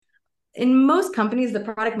in most companies, the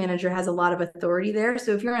product manager has a lot of authority there.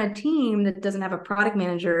 So if you're on a team that doesn't have a product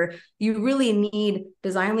manager, you really need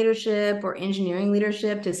design leadership or engineering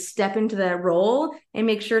leadership to step into that role and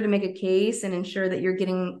make sure to make a case and ensure that you're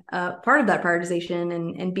getting part of that prioritization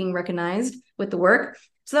and being recognized with the work.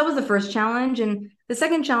 So that was the first challenge. And the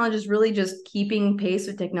second challenge is really just keeping pace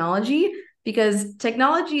with technology, because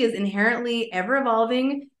technology is inherently ever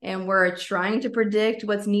evolving and we're trying to predict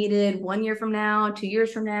what's needed 1 year from now, 2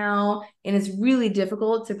 years from now. And it's really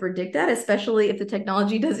difficult to predict that, especially if the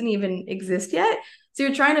technology doesn't even exist yet. So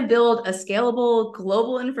you're trying to build a scalable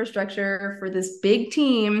global infrastructure for this big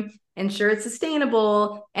team, ensure it's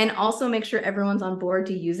sustainable, and also make sure everyone's on board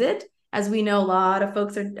to use it. As we know, a lot of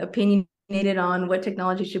folks are opinionated on what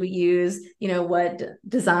technology should we use, what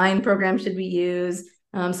design program should we use.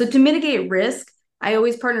 So to mitigate risk, I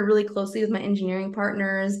always partner really closely with my engineering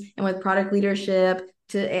partners and with product leadership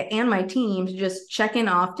and my team to just check in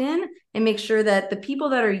often and make sure that the people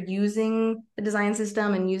that are using the design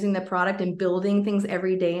system and using the product and building things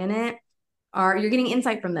every day in it you're getting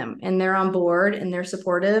insight from them and they're on board and they're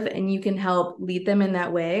supportive and you can help lead them in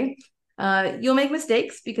that way. You'll make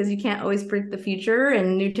mistakes because you can't always predict the future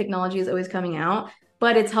and new technology is always coming out,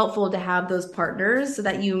 but it's helpful to have those partners so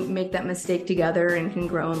that you make that mistake together and can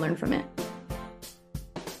grow and learn from it.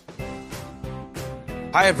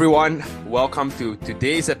 Hi everyone, welcome to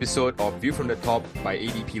today's episode of View from the Top by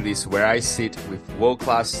ADP List, where I sit with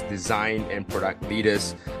world-class design and product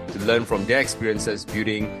leaders to learn from their experiences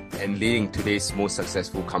building and leading today's most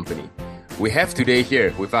successful company. We have today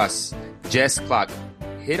here with us Jess Clark,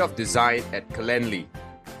 Head of Design at Calendly.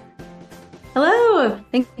 Hello,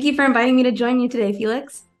 thank you for inviting me to join you today,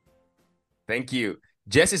 Felix. Thank you.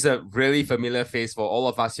 Jess is a really familiar face for all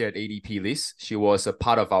of us here at ADP List. She was a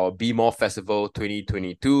part of our Be More Festival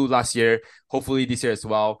 2022 last year, hopefully this year as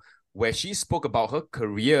well, where she spoke about her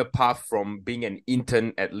career path from being an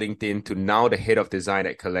intern at LinkedIn to now the head of design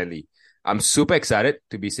at Calendly. I'm super excited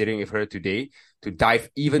to be sitting with her today to dive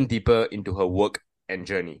even deeper into her work and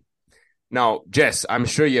journey. Now, Jess, I'm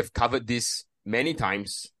sure you have covered this many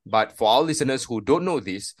times, but for our listeners who don't know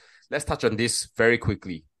this, let's touch on this very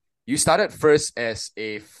quickly. You started first as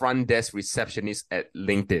a front desk receptionist at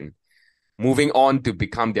LinkedIn, moving on to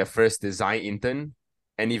become their first design intern,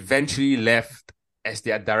 and eventually left as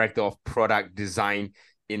their director of product design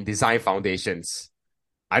in Design Foundations.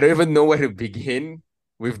 I don't even know where to begin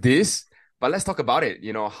with this, but let's talk about it.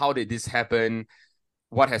 How did this happen?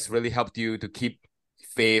 What has really helped you to keep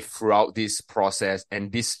faith throughout this process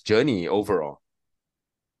and this journey overall?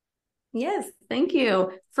 Yes, thank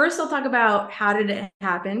you. First, I'll talk about how did it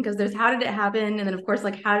happen, because there's how did it happen, and then of course,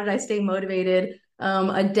 how did I stay motivated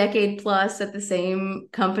a decade plus at the same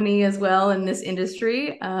company as well in this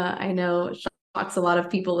industry. I know shocks a lot of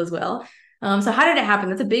people as well. So how did it happen?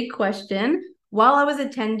 That's a big question. While I was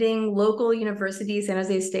attending local university, San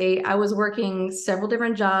Jose State, I was working several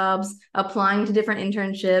different jobs, applying to different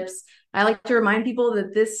internships. I like to remind people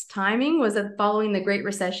that this timing was following the Great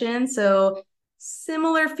Recession. So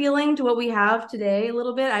similar feeling to what we have today a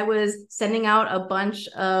little bit. I was sending out a bunch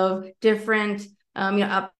of different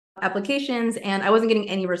applications and I wasn't getting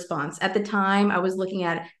any response. At the time, I was looking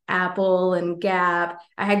at Apple and Gap.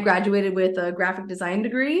 I had graduated with a graphic design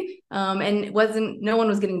degree and no one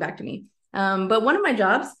was getting back to me. But one of my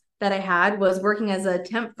jobs that I had was working as a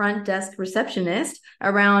temp front desk receptionist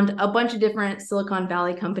around a bunch of different Silicon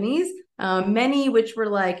Valley companies, many which were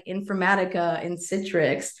like Informatica and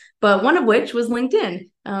Citrix, but one of which was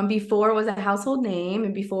LinkedIn. Before it was a household name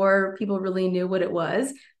and before people really knew what it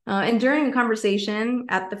was. And during a conversation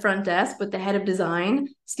at the front desk with the head of design,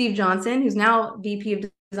 Steve Johnson, who's now VP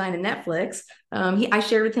of design at Netflix, I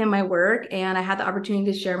shared with him my work and I had the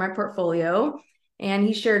opportunity to share my portfolio. And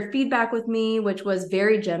he shared feedback with me, which was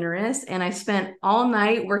very generous. And I spent all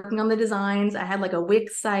night working on the designs. I had like a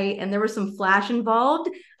Wix site and there was some Flash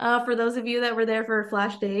involved for those of you that were there for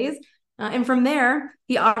Flash days. And from there,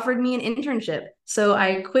 he offered me an internship. So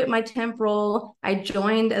I quit my temp role. I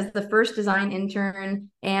joined as the first design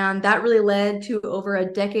intern. And that really led to over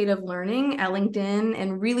a decade of learning at LinkedIn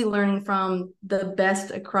and really learning from the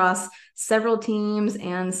best across several teams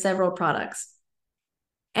and several products.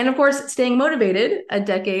 And of course, staying motivated a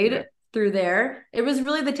decade through there, it was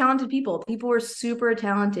really the talented people. People were super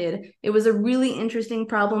talented. It was a really interesting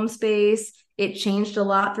problem space. It changed a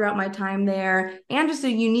lot throughout my time there and just a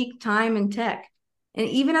unique time in tech. And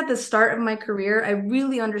even at the start of my career, I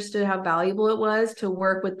really understood how valuable it was to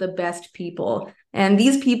work with the best people. And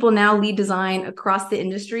these people now lead design across the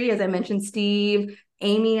industry. As I mentioned, Steve,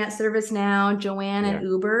 Amy at ServiceNow, Joanne at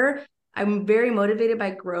Uber. I'm very motivated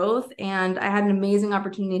by growth, and I had an amazing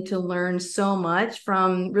opportunity to learn so much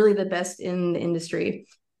from really the best in the industry.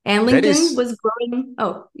 And That LinkedIn is was growing.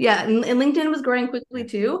 Oh, yeah. And LinkedIn was growing quickly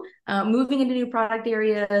too, moving into new product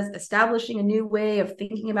areas, establishing a new way of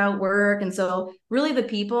thinking about work. And so really the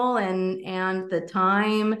people and the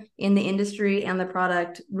time in the industry and the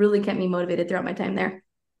product really kept me motivated throughout my time there.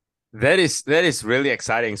 that is really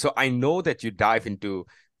exciting. So I know that you dive into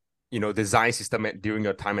design system during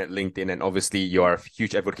your time at LinkedIn, and obviously you're a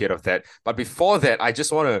huge advocate of that. But before that, I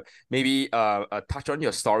just want to maybe touch on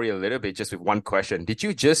your story a little bit, just with one question. Did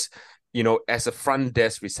you just, as a front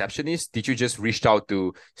desk receptionist, did you just reach out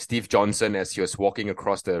to Steve Johnson as he was walking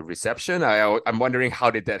across the reception? I'm wondering, how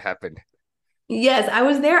did that happen? Yes, I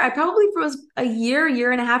was there. I probably was a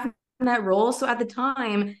year and a half in that role. So at the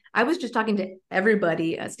time, I was just talking to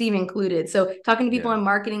everybody, Steve included. So talking to people Yeah. in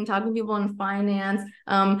marketing, talking to people in finance.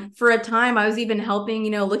 For a time, I was even helping,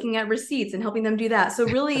 looking at receipts and helping them do that. So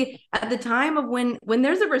really, at the time of when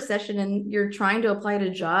there's a recession and you're trying to apply to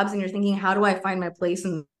jobs and you're thinking, how do I find my place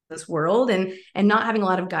in this world, and not having a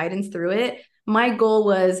lot of guidance through it, my goal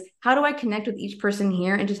was, how do I connect with each person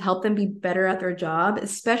here and just help them be better at their job,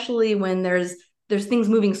 especially when there's things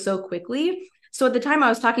moving so quickly. So at the time I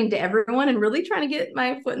was talking to everyone and really trying to get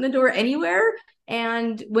my foot in the door anywhere.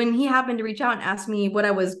 And when he happened to reach out and ask me what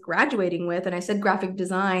I was graduating with, and I said graphic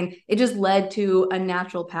design, it just led to a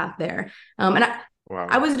natural path there. And I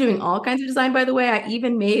Wow. was doing all kinds of design, by the way. I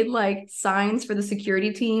even made like signs for the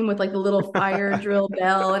security team with like the little fire drill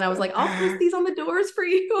bell. And I was like, I'll post these on the doors for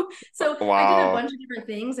you. So I did a Wow. bunch of different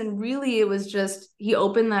things. And really, it was just he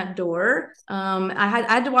opened that door. I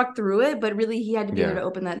had to walk through it, but really, he had to be there Yeah. to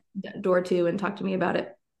open that door too and talk to me about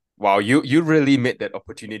it. Wow, you really made that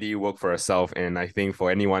opportunity work for yourself. And I think for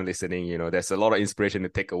anyone listening, there's a lot of inspiration to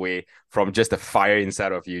take away from just the fire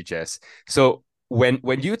inside of you, Jess. So when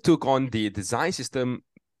you took on the design system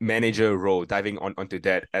manager role, diving onto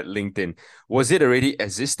that at LinkedIn, was it already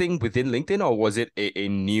existing within LinkedIn, or was it a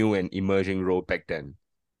new and emerging role back then?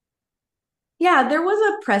 Yeah, there was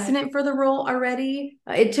a precedent for the role already.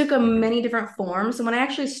 It took a Mhm. many different forms. So when I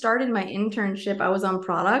actually started my internship, I was on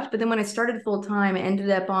product, but then when I started full time, I ended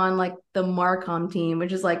up on like the Marcom team,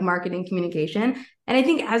 which is like marketing communication. And I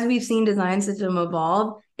think as we've seen design system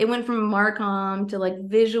evolve, it went from Marcom to like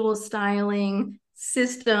visual styling,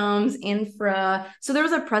 systems, infra. So there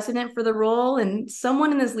was a precedent for the role and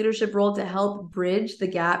someone in this leadership role to help bridge the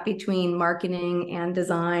gap between marketing and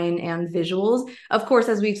design and visuals. Of course,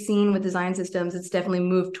 as we've seen with design systems, it's definitely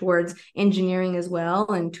moved towards engineering as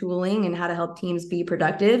well and tooling and how to help teams be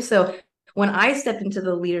productive. So when I stepped into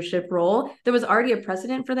the leadership role, there was already a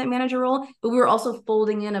precedent for that manager role, but we were also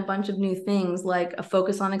folding in a bunch of new things like a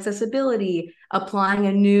focus on accessibility, applying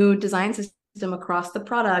a new design system across the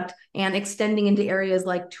product, and extending into areas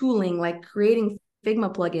like tooling, like creating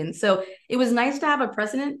Figma plugins. So it was nice to have a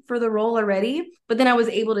precedent for the role already, but then I was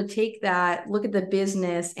able to take that, look at the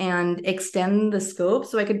business, and extend the scope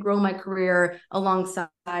so I could grow my career alongside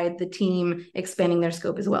the team expanding their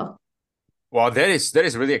scope as well. Well, that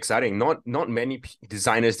is really exciting. Not many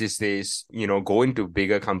designers these days, go into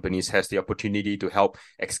bigger companies, has the opportunity to help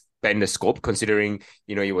expand the scope. Considering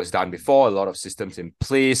it was done before, a lot of systems in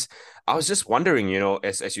place. I was just wondering,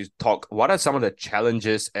 as you talk, what are some of the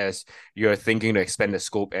challenges as you're thinking to expand the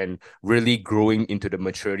scope and really growing into the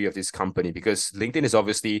maturity of this company? Because LinkedIn is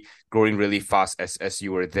obviously growing really fast as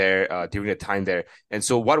you were there during the time there. And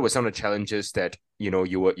so, what were some of the challenges that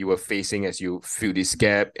you were facing as you fill this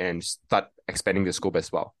gap and start expanding the scope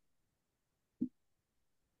as well?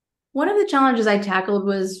 One of the challenges I tackled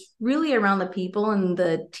was really around the people and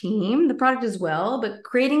the team, the product as well, but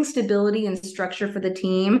creating stability and structure for the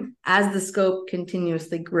team as the scope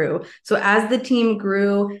continuously grew. So, as the team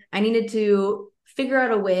grew, I needed to figure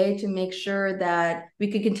out a way to make sure that we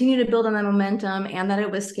could continue to build on that momentum and that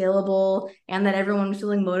it was scalable and that everyone was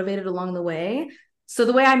feeling motivated along the way. So,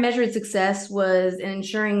 the way I measured success was in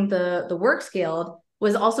ensuring the work scaled,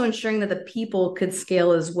 was also ensuring that the people could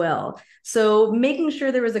scale as well. So making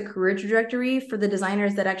sure there was a career trajectory for the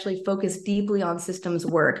designers that actually focused deeply on systems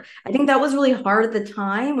work. I think that was really hard at the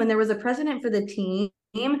time when there was a president for the team,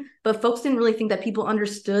 but folks didn't really think that people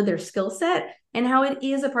understood their skill set and how it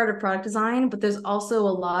is a part of product design, but there's also a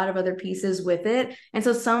lot of other pieces with it. And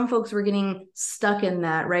so some folks were getting stuck in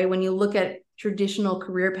that, right? When you look at traditional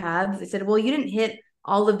career paths, they said, well, you didn't hit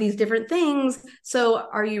all of these different things. So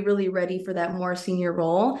are you really ready for that more senior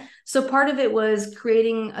role? So part of it was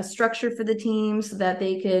creating a structure for the team so that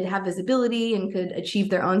they could have visibility and could achieve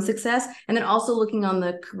their own success. And then also looking on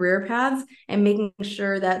the career paths and making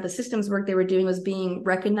sure that the systems work they were doing was being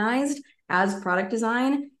recognized as product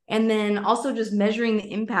design And then also just measuring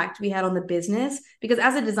the impact we had on the business. Because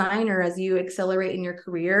as a designer, as you accelerate in your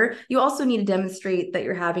career, you also need to demonstrate that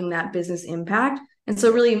you're having that business impact. And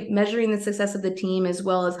so, really measuring the success of the team as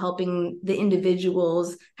well as helping the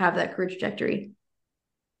individuals have that career trajectory.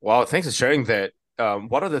 Wow, thanks for sharing that.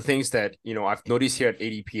 One of the things that I've noticed here at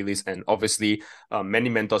ADP List, and obviously many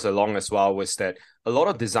mentors along as well, was that a lot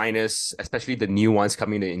of designers, especially the new ones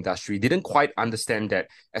coming in the industry, didn't quite understand that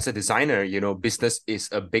as a designer, business is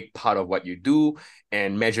a big part of what you do,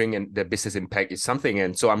 and measuring and the business impact is something.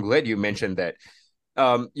 And so I'm glad you mentioned that.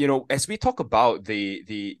 As we talk about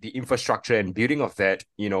the infrastructure and building of that,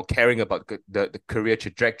 caring about the career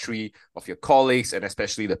trajectory of your colleagues and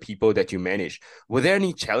especially the people that you manage, were there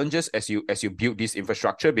any challenges as you build this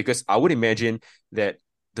infrastructure? Because I would imagine that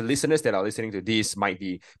the listeners that are listening to this might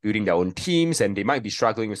be building their own teams and they might be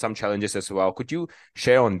struggling with some challenges as well. Could you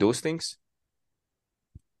share on those things?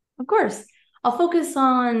 Of course. I'll focus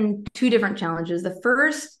on two different challenges. The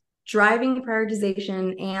first, driving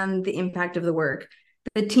prioritization and the impact of the work.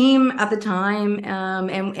 The team at the time,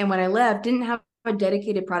 and when I left, didn't have a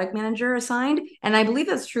dedicated product manager assigned. And I believe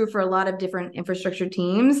that's true for a lot of different infrastructure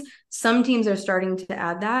teams. Some teams are starting to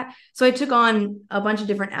add that. So I took on a bunch of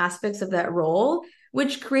different aspects of that role,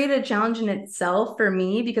 which created a challenge in itself for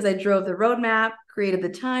me because I drove the roadmap, created the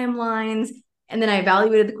timelines, and then I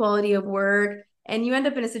evaluated the quality of work. And you end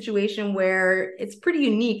up in a situation where it's pretty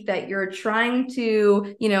unique that you're trying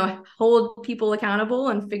to, hold people accountable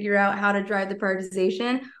and figure out how to drive the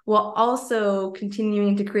prioritization while also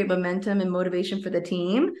continuing to create momentum and motivation for the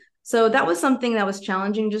team. So that was something that was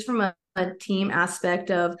challenging just from a team aspect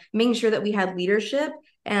of making sure that we had leadership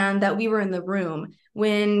and that we were in the room.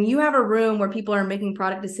 When you have a room where people are making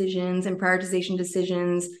product decisions and prioritization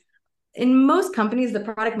decisions, in most companies, the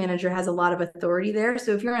product manager has a lot of authority there.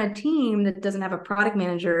 So if you're on a team that doesn't have a product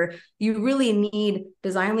manager, you really need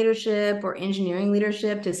design leadership or engineering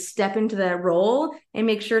leadership to step into that role and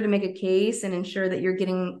make sure to make a case and ensure that you're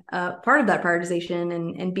getting part of that prioritization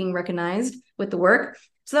and being recognized with the work.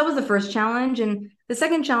 So that was the first challenge. And the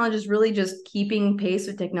second challenge is really just keeping pace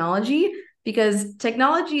with technology, because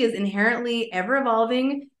technology is inherently ever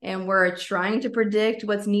evolving and we're trying to predict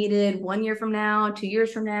what's needed 1 year from now, 2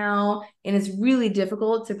 years from now. And it's really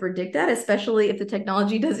difficult to predict that, especially if the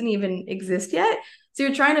technology doesn't even exist yet. So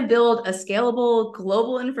you're trying to build a scalable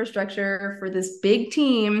global infrastructure for this big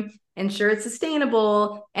team, ensure it's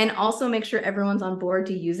sustainable, and also make sure everyone's on board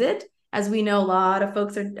to use it. As we know, a lot of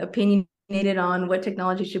folks are opinionated on what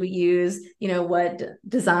technology should we use, what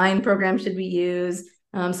design program should we use.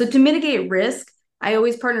 So to mitigate risk, I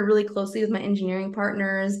always partner really closely with my engineering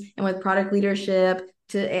partners and with product leadership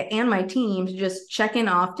and my team to just check in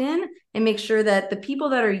often and make sure that the people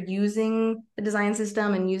that are using the design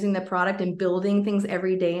system and using the product and building things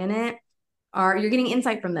every day in it you're getting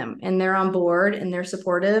insight from them and they're on board and they're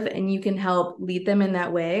supportive and you can help lead them in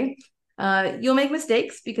that way. You'll make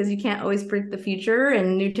mistakes because you can't always predict the future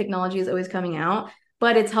and new technology is always coming out.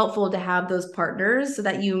 But it's helpful to have those partners so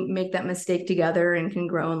that you make that mistake together and can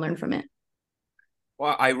grow and learn from it.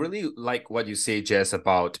 Well, I really like what you say, Jess,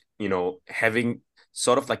 about, having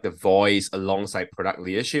sort of like the voice alongside product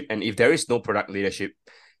leadership. And if there is no product leadership,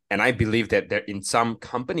 and I believe that there in some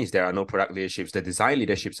companies there are no product leaderships, the design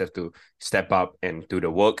leaderships have to step up and do the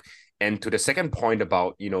work. And to the second point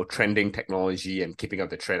about, trending technology and keeping up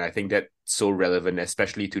the trend, I think that's so relevant,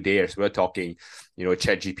 especially today as we're talking,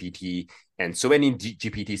 Chat GPT and so many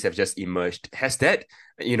GPTs have just emerged. Has that,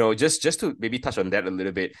 just to maybe touch on that a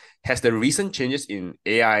little bit, has the recent changes in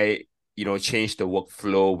AI, changed the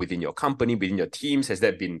workflow within your company, within your teams? Has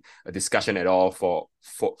that been a discussion at all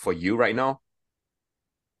for you right now?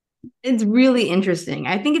 It's really interesting.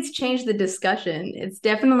 I think it's changed the discussion. It's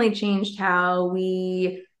definitely changed how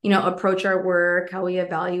we, approach our work, how we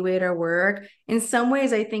evaluate our work. In some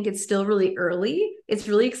ways, I think it's still really early. It's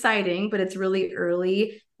really exciting, but it's really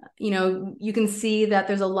early. You can see that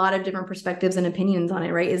there's a lot of different perspectives and opinions on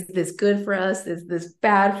it, right? Is this good for us? Is this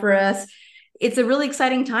bad for us? It's a really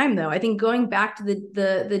exciting time, though. I think going back to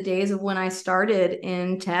the days of when I started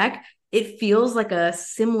in tech, it feels like a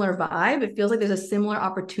similar vibe. It feels like there's a similar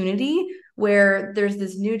opportunity where there's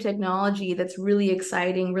this new technology that's really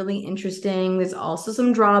exciting, really interesting. There's also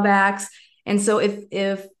some drawbacks. And so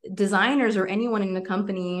if designers or anyone in the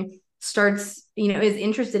company starts, is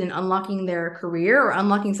interested in unlocking their career or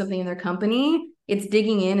unlocking something in their company, it's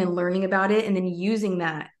digging in and learning about it and then using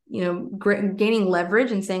that gaining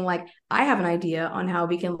leverage and saying like, I have an idea on how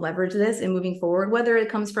we can leverage this and moving forward, whether it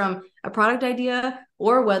comes from a product idea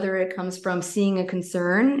or whether it comes from seeing a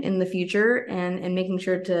concern in the future and making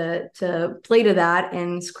sure to play to that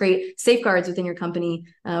and create safeguards within your company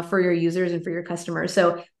for your users and for your customers.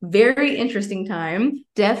 So very interesting time.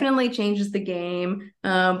 Definitely changes the game.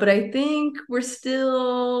 But I think we're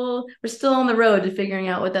still on the road to figuring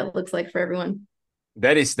out what that looks like for everyone.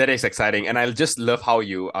 That is exciting, and I just love how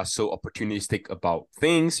you are so opportunistic about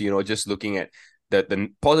things. Just looking at the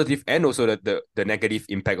positive and also the negative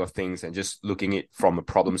impact of things, and just looking it from a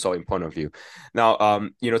problem solving point of view. Now,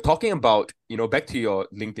 talking about back to your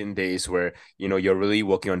LinkedIn days where you're really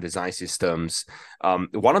working on design systems.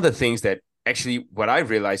 One of the things that actually what I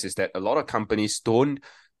realized is that a lot of companies don't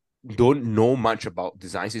know much about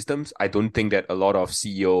design systems. I don't think that a lot of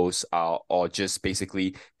CEOs are or just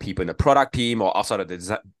basically people in the product team or outside of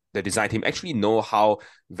the design team actually know how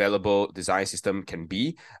valuable design system can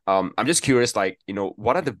be. I'm just curious, like,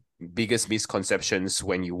 what are the biggest misconceptions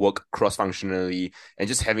when you work cross-functionally and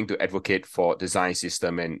just having to advocate for design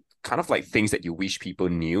system and kind of like things that you wish people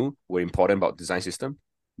knew were important about design system?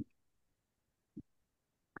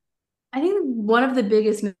 I think one of the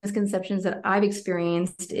biggest misconceptions that I've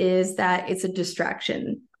experienced is that it's a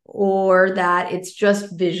distraction or that it's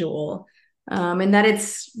just visual, and that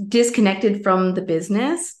it's disconnected from the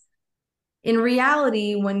business. In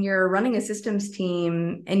reality, when you're running a systems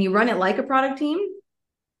team and you run it like a product team,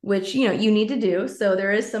 which you need to do, so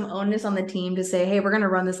there is some onus on the team to say, hey, we're going to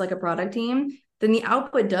run this like a product team, then the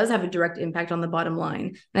output does have a direct impact on the bottom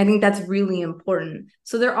line. And I think that's really important.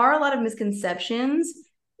 So there are a lot of misconceptions.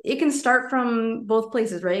 It can start from both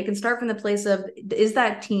places, right? It can start from the place of, is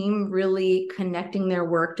that team really connecting their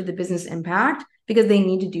work to the business impact? Because they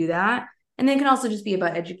need to do that. And then it can also just be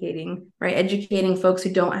about educating, right? Educating folks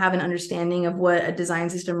who don't have an understanding of what a design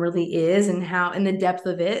system really is and how, in the depth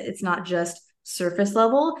of it, it's not just surface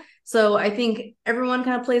level. So I think everyone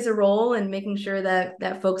kind of plays a role in making sure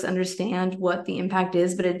that folks understand what the impact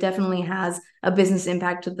is, but it definitely has a business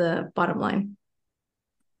impact to the bottom line.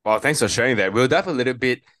 Well, thanks for sharing that. We'll dive a little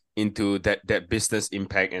bit into that business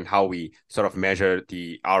impact and how we sort of measure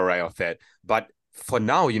the ROI of that. But for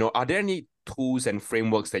now, are there any tools and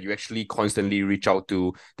frameworks that you actually constantly reach out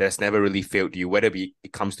to that's never really failed you, whether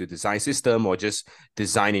it comes to design system or just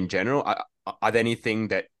design in general? Are there anything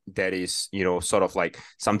that is, sort of like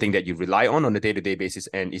something that you rely on a day-to-day basis?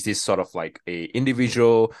 And is this sort of like a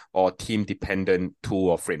individual or team dependent tool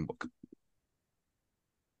or framework?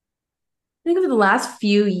 I think over the last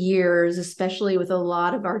few years, especially with a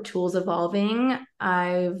lot of our tools evolving,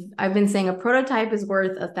 I've been saying a prototype is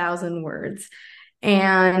worth 1,000 words,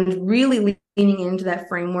 and really leaning into that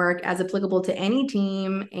framework as applicable to any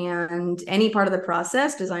team and any part of the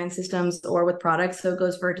process, design systems or with products. So it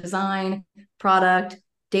goes for design, product,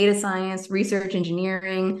 data science, research,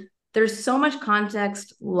 engineering. There's so much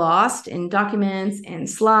context lost in documents and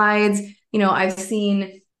slides. I've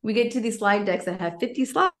seen we get to these slide decks that have 50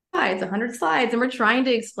 slides, 100 slides, and we're trying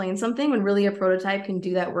to explain something when really a prototype can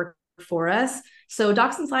do that work for us. So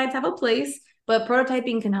docs and slides have a place, but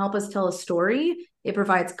prototyping can help us tell a story. It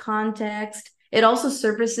provides context. It also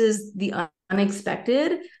surfaces the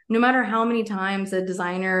unexpected. No matter how many times a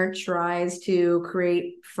designer tries to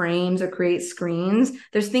create frames or create screens,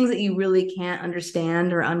 there's things that you really can't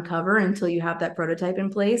understand or uncover until you have that prototype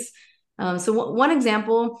in place. So one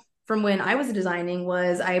example from when I was designing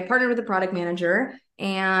was I partnered with a product manager,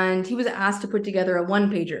 and he was asked to put together a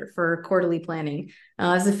one-pager for quarterly planning.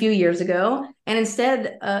 This was a few years ago. And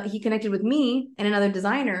instead, he connected with me and another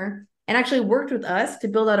designer and actually worked with us to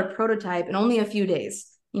build out a prototype in only a few days.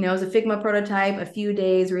 It was a Figma prototype, a few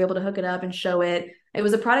days, we were able to hook it up and show it. It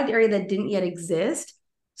was a product area that didn't yet exist.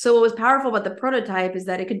 So what was powerful about the prototype is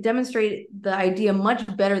that it could demonstrate the idea much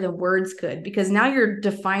better than words could, because now you're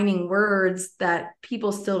defining words that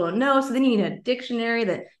people still don't know. So then you need a dictionary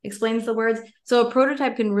that explains the words. So a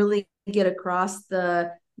prototype can really get across the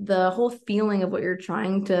whole feeling of what you're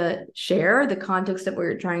trying to share, the context of what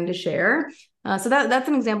you're trying to share. So that's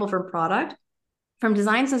an example for product. From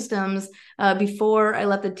design systems, before I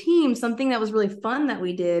left the team, something that was really fun that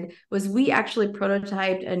we did was we actually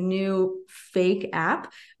prototyped a new fake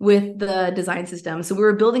app with the design system. So we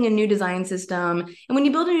were building a new design system. And when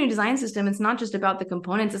you build a new design system, it's not just about the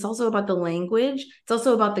components, it's also about the language. It's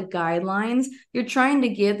also about the guidelines. You're trying to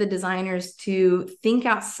give the designers to think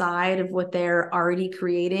outside of what they're already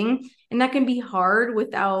creating. And that can be hard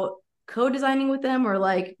without co-designing with them or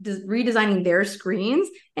like redesigning their screens.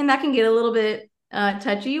 And that can get a little bit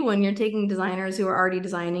touchy when you're taking designers who are already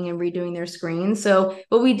designing and redoing their screens. So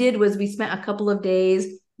what we did was we spent a couple of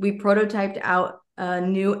days, we prototyped out a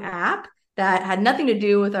new app that had nothing to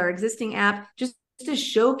do with our existing app, just to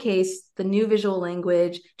showcase the new visual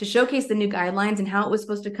language, to showcase the new guidelines and how it was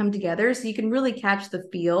supposed to come together so you can really catch the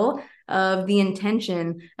feel of the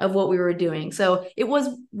intention of what we were doing. So it was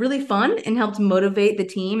really fun and helped motivate the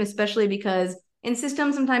team, especially because in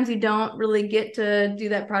systems, sometimes you don't really get to do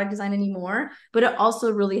that product design anymore, but it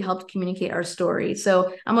also really helped communicate our story.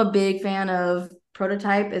 So I'm a big fan of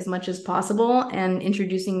prototype as much as possible and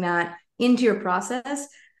introducing that into your process.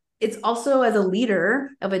 It's also, as a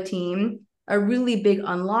leader of a team, a really big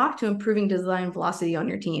unlock to improving design velocity on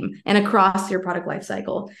your team and across your product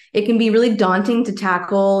lifecycle. It can be really daunting to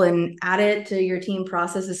tackle and add it to your team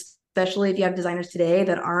process, especially if you have designers today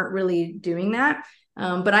that aren't really doing that.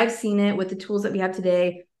 But I've seen it with the tools that we have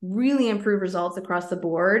today really improve results across the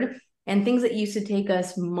board. And things that used to take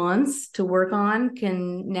us months to work on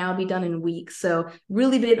can now be done in weeks. So,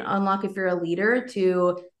 really big unlock if you're a leader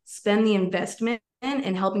to spend the investment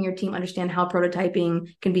and helping your team understand how prototyping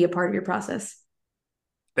can be a part of your process.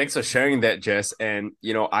 Thanks for sharing that, Jess. And,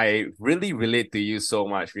 I really relate to you so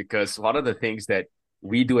much because one of the things that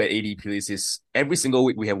we do at ADP is every single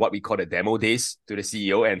week we have what we call the demo days to the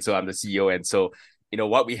CEO. And so I'm the CEO. And so,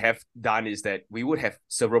 what we have done is that we would have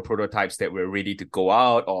several prototypes that were ready to go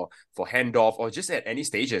out or for handoff or just at any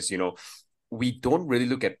stages. We don't really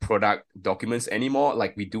look at product documents anymore.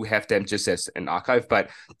 Like we do have them just as an archive, but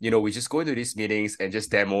we just go into these meetings and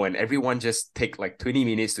just demo, and everyone just take like 20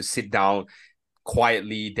 minutes to sit down,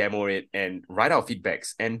 quietly demo it and write our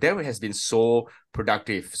feedbacks. And that has been so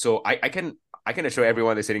productive. So I can assure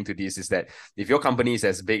everyone listening to this is that if your company is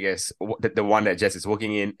as big as the one that Jess is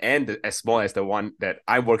working in and as small as the one that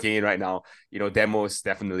I'm working in right now, demos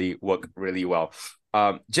definitely work really well.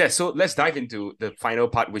 Jess, so let's dive into the final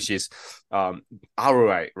part, which is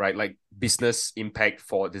ROI, right? Like business impact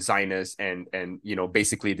for designers and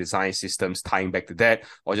basically design systems tying back to that,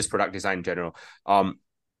 or just product design in general.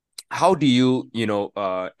 How do you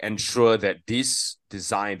ensure that this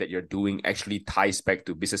design that you're doing actually ties back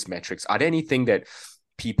to business metrics? Are there anything that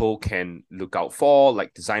people can look out for,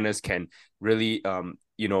 like designers can really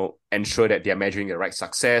ensure that they're measuring the right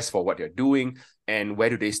success for what they're doing? And where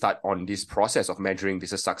do they start on this process of measuring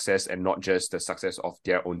business success and not just the success of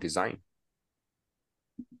their own design?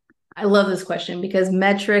 I love this question because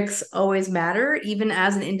metrics always matter. Even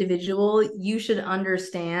as an individual, you should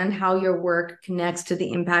understand how your work connects to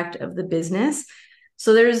the impact of the business.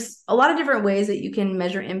 So there's a lot of different ways that you can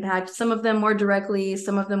measure impact, some of them more directly,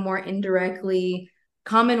 some of them more indirectly.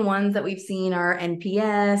 Common ones that we've seen are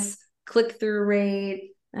NPS, click-through rate,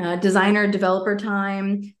 designer developer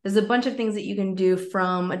time. There's a bunch of things that you can do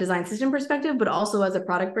from a design system perspective, but also as a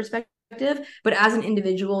product perspective. But as an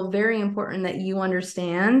individual, very important that you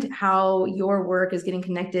understand how your work is getting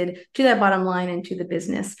connected to that bottom line and to the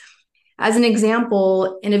business. As an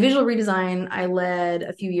example, in a visual redesign I led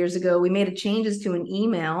a few years ago, we made changes to an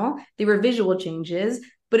email. They were visual changes,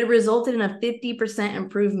 but it resulted in a 50%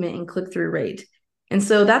 improvement in click-through rate. And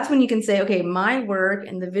so that's when you can say, okay, my work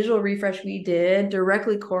and the visual refresh we did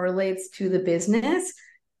directly correlates to the business.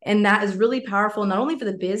 And that is really powerful, not only for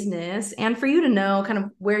the business and for you to know kind of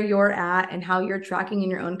where you're at and how you're tracking in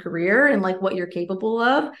your own career and like what you're capable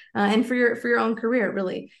of, and for your own career,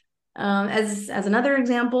 really. As another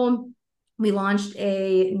example, we launched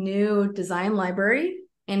a new design library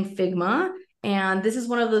in Figma. And this is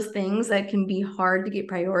one of those things that can be hard to get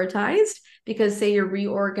prioritized because, say, you're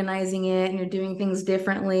reorganizing it and you're doing things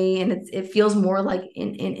differently, and it feels more like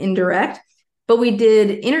indirect. But we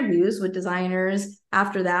did interviews with designers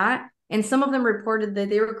after that, and some of them reported that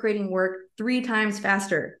they were creating work 3 times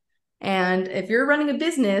faster. And if you're running a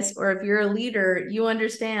business or if you're a leader, you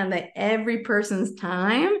understand that every person's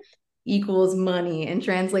time equals money and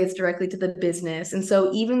translates directly to the business. And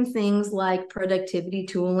so even things like productivity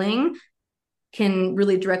tooling can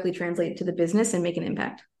really directly translate to the business and make an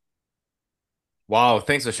impact. Wow,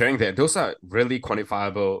 thanks for sharing that. Those are really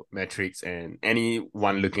quantifiable metrics, and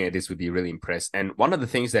anyone looking at this would be really impressed. And one of the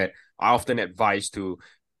things that I often advise to,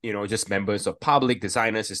 just members of public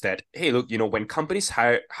designers is that, hey, look, when companies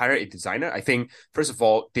hire a designer, I think, first of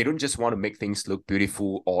all, they don't just want to make things look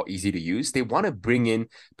beautiful or easy to use. They want to bring in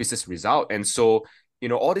business result. And so,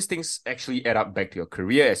 all these things actually add up back to your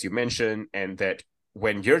career, as you mentioned, and that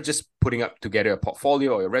when you're just putting up together a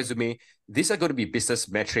portfolio or a resume, these are going to be business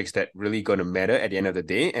metrics that really going to matter at the end of the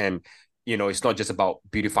day. And, it's not just about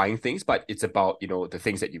beautifying things, but it's about, the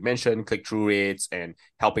things that you mentioned, click-through rates and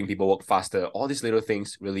helping people work faster. All these little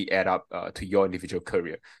things really add up to your individual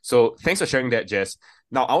career. So thanks for sharing that, Jess.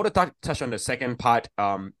 Now, I want to touch on the second part,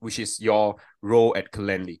 which is your role at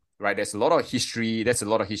Calendly, right? There's a lot of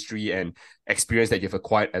history and experience that you've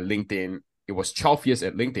acquired at LinkedIn. it was 12 years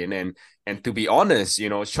at LinkedIn. And to be honest,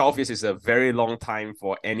 12 years is a very long time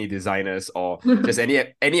for any designers or just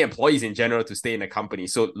any employees in general to stay in a company.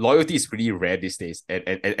 So loyalty is pretty rare these days.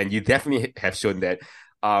 And you definitely have shown that.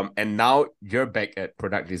 And now you're back at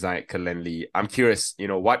product design at Calendly. I'm curious,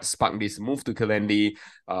 what sparked this move to Calendly?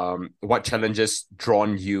 What challenges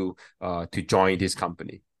drawn you to join this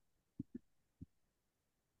company?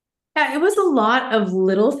 Yeah, it was a lot of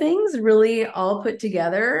little things really all put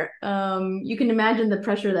together. You can imagine the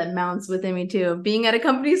pressure that mounts within me too. Being at a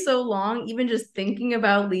company so long, even just thinking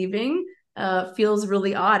about leaving, feels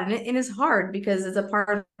really odd. And it's hard because it's a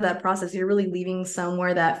part of that process. You're really leaving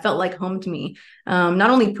somewhere that felt like home to me. Not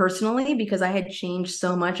only personally, because I had changed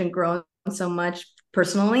so much and grown so much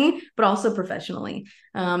personally, but also professionally.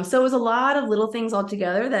 So it was a lot of little things all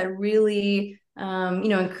together that really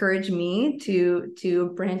encouraged me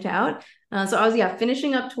to branch out. So I was, yeah,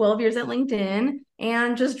 finishing up 12 years at LinkedIn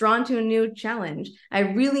and just drawn to a new challenge. I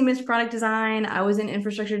really missed product design. I was in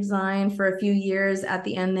infrastructure design for a few years at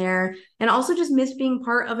the end there, and also just missed being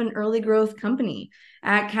part of an early growth company.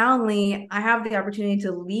 At Calendly, I have the opportunity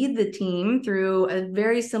to lead the team through a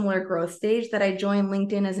very similar growth stage that I joined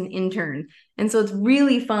LinkedIn as an intern. And so it's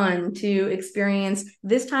really fun to experience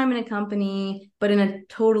this time in a company, but in a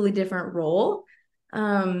totally different role.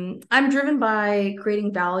 I'm driven by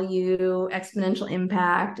creating value, exponential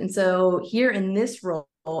impact. And so here in this role,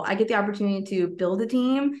 I get the opportunity to build a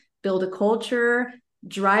team, build a culture,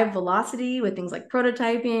 drive velocity with things like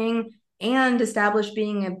prototyping, and establish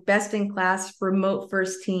being a best in class remote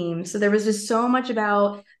first team. So there was just so much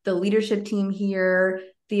about the leadership team here,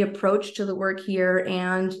 the approach to the work here,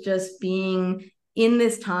 and just being in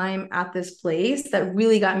this time at this place that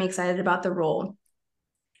really got me excited about the role.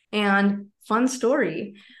 And fun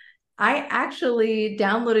story, I actually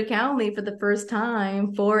downloaded Calendly for the first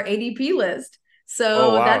time for ADP list. Oh,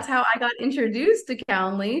 So that's wow. how I got introduced to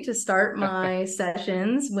Calendly to start my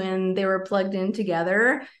sessions when they were plugged in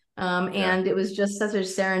together. Yeah. And it was just such a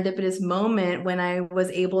serendipitous moment when I was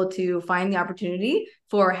able to find the opportunity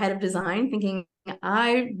for head of design, thinking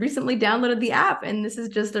I recently downloaded the app, and this is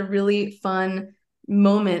just a really fun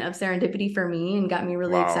moment of serendipity for me and got me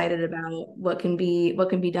really Wow. excited about what can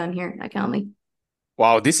be done here at Calendly.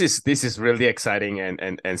 Wow, this is really exciting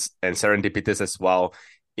and serendipitous as well.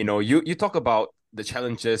 You talk about the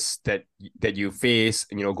challenges that you face,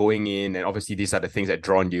 going in, and obviously these are the things that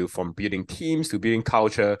drawn you from building teams to building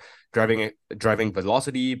culture, driving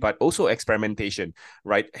velocity, but also experimentation,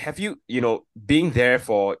 right? Have you, being there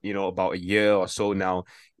for, about a year or so now,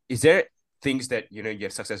 is there things that you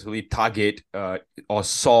have successfully target or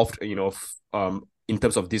solved, in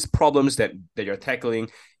terms of these problems that you're tackling?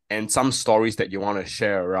 And some stories that you want to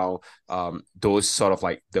share around those sort of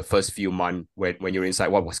like the first few months when you're inside,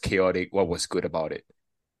 what was chaotic, what was good about it?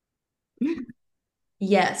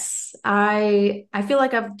 Yes, I feel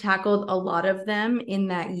like I've tackled a lot of them in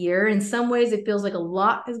that year. In some ways, it feels like a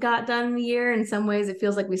lot has got done in the year. In some ways, it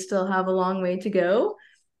feels like we still have a long way to go,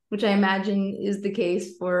 which I imagine is the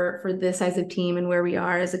case for this size of team and where we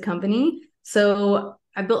are as a company. So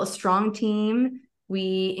I built a strong team.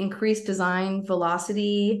 We increased design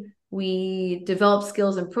velocity. We developed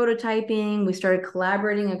skills in prototyping. We started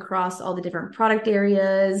collaborating across all the different product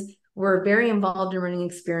areas. We're very involved in running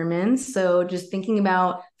experiments. So just thinking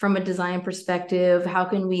about from a design perspective, how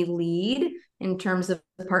can we lead in terms of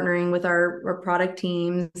partnering with our product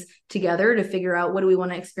teams together to figure out what do we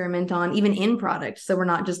want to experiment on, even in product. So we're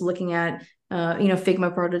not just looking at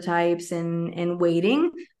Figma prototypes and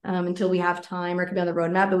waiting until we have time or it could be on the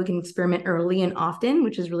roadmap, but we can experiment early and often,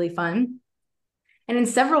 which is really fun. And in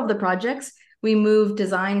several of the projects, we move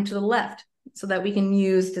design to the left so that we can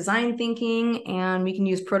use design thinking and we can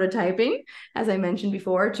use prototyping, as I mentioned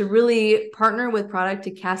before, to really partner with product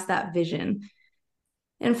to cast that vision.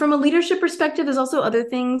 And from a leadership perspective, there's also other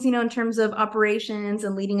things, in terms of operations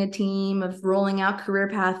and leading a team, of rolling out career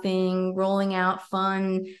pathing, rolling out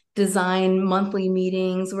fun design monthly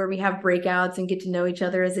meetings where we have breakouts and get to know each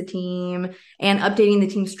other as a team, and updating the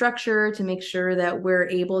team structure to make sure that we're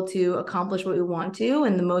able to accomplish what we want to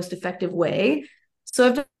in the most effective way. So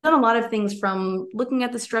I've done a lot of things, from looking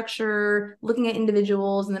at the structure, looking at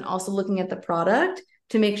individuals, and then also looking at the product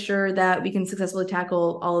to make sure that we can successfully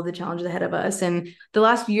tackle all of the challenges ahead of us. And the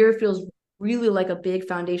last year feels really like a big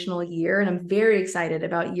foundational year. And I'm very excited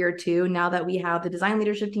about year two now that we have the design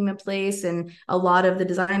leadership team in place and a lot of the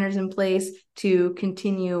designers in place to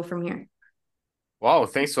continue from here. Wow,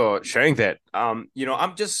 thanks for sharing that. I'm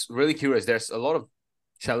just really curious. There's a lot of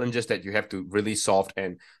challenges that you have to really solve,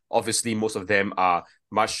 and obviously most of them are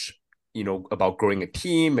much, about growing a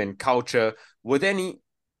team and culture. Were there any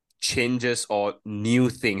changes or new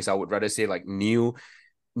things? I would rather say like new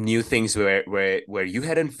things where you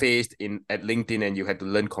hadn't faced in at LinkedIn and you had to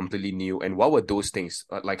learn completely new. And what were those things?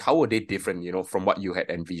 Like how were they different, from what you had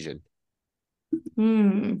envisioned?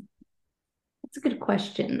 Hmm, that's a good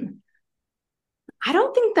question. I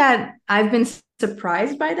don't think that I've been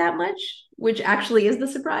surprised by that much, which actually is the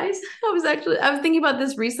surprise. I was thinking about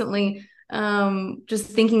this recently, just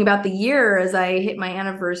thinking about the year as I hit my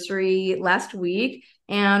anniversary last week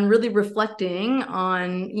and really reflecting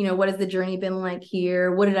on, what has the journey been like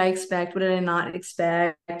here? What did I expect? What did I not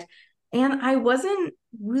expect? And I wasn't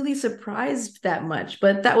really surprised that much,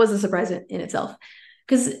 but that was a surprise in itself.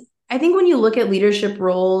 Because I think when you look at leadership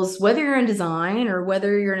roles, whether you're in design or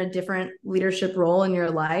whether you're in a different leadership role in your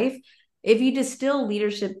life, if you distill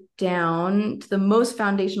leadership down to the most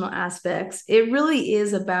foundational aspects, it really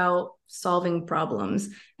is about solving problems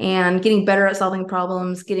and getting better at solving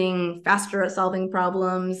problems, getting faster at solving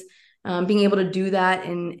problems, being able to do that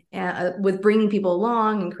and with bringing people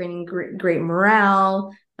along and creating great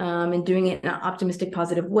morale, and doing it in an optimistic,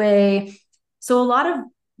 positive way. So a lot of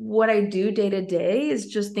what I do day to day is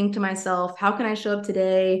just think to myself, how can I show up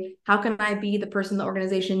today? How can I be the person the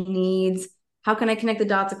organization needs? How can I connect the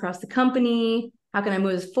dots across the company? How can I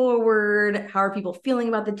move us forward? How are people feeling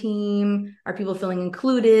about the team? Are people feeling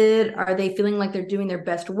included? Are they feeling like they're doing their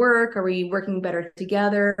best work? Are we working better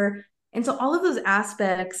together? And so all of those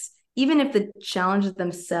aspects, even if the challenges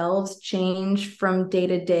themselves change from day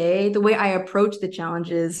to day, the way I approach the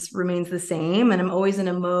challenges remains the same. And I'm always in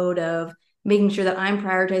a mode of making sure that I'm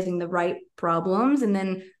prioritizing the right problems and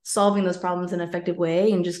then solving those problems in an effective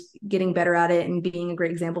way and just getting better at it and being a great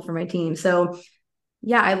example for my team. So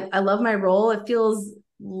yeah, I love my role. It feels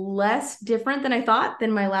less different than I thought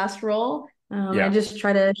than my last role. I Yeah. just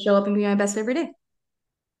try to show up and be my best every day.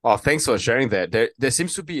 Oh, thanks for sharing that. There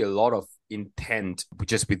seems to be a lot of intent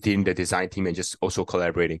just within the design team and just also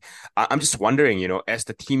collaborating. I'm just wondering, as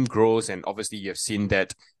the team grows, and obviously you've seen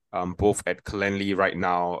that both at Calendly right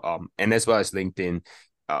now, and as well as LinkedIn.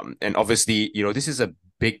 And obviously, this is a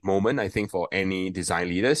big moment, I think, for any design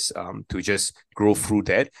leaders to just grow through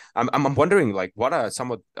that. I'm wondering, like, what are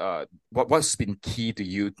some of what's been key to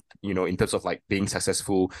you, in terms of like being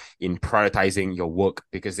successful in prioritizing your work?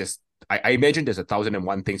 Because I imagine there's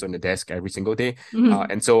 1,001 things on the desk every single day. Mhm.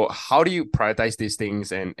 And so how do you prioritize these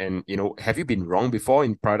things? And have you been wrong before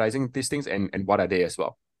in prioritizing these things? And what are they as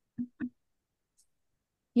well?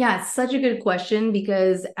 Yeah, it's such a good question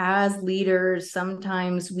because as leaders,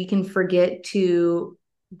 sometimes we can forget to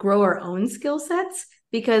grow our own skill sets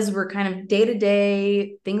because we're kind of day to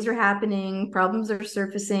day, things are happening, problems are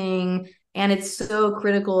surfacing, and it's so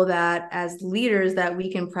critical that as leaders that we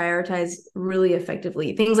can prioritize really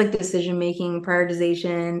effectively. Things like decision making,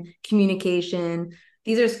 prioritization, communication,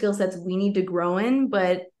 these are skill sets we need to grow in,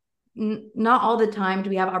 but not all the time do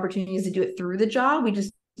we have opportunities to do it through the job.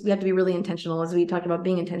 We have to be really intentional, as we talked about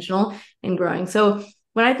being intentional and growing. So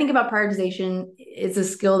when I think about prioritization, it's a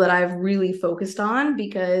skill that I've really focused on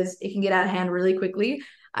because it can get out of hand really quickly.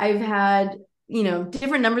 I've had,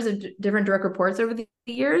 different numbers of different direct reports over the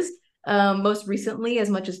years, most recently as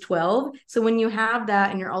much as 12. So when you have that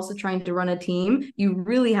and you're also trying to run a team, you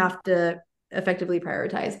really have to effectively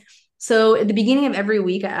prioritize. So at the beginning of every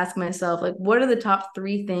week, I ask myself, like, what are the top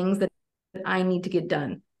three things that I need to get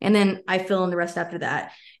done? And then I fill in the rest after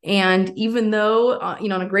that. And even though,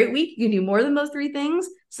 on a great week, you can do more than those three things,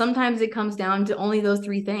 sometimes it comes down to only those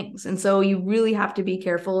three things. And so you really have to be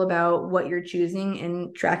careful about what you're choosing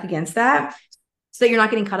and track against that so that you're not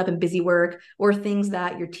getting caught up in busy work or things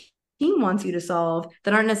that your team wants you to solve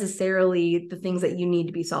that aren't necessarily the things that you need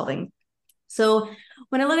to be solving. So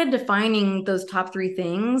when I look at defining those top three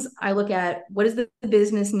things, I look at what does the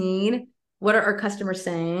business need? What are our customers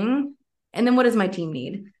saying? And then what does my team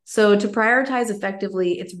need? So to prioritize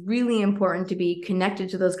effectively, it's really important to be connected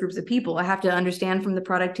to those groups of people. I have to understand from the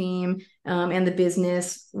product team, and the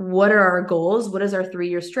business, what are our goals? What is our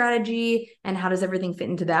 3-year strategy? And how does everything fit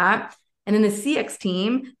into that? And then the CX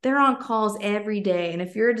team, they're on calls every day. And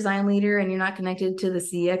if you're a design leader and you're not connected to the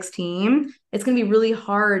CX team, it's going to be really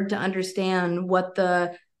hard to understand what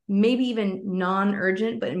the maybe even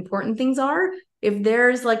non-urgent but important things are. If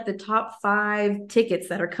there's like the top 5 tickets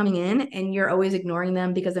that are coming in and you're always ignoring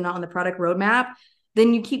them because they're not on the product roadmap,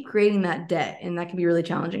 then you keep creating that debt and that can be really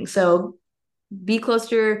challenging. So be close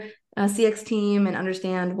to your CX team and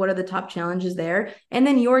understand what are the top challenges there. And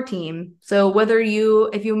then your team. So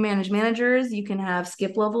if you manage managers, you can have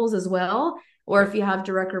skip levels as well, or Right. if you have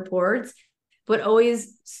direct reports, but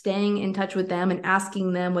always staying in touch with them and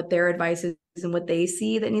asking them what their advice is and what they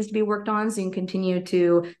see that needs to be worked on so you can continue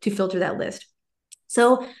to filter that list.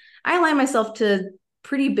 So I align myself to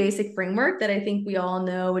pretty basic framework that I think we all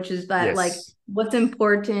know, which is that like Yes. what's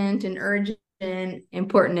important and urgent,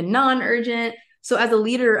 important and non-urgent. So as a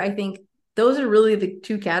leader, I think those are really the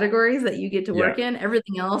two categories that you get to Yeah, work in.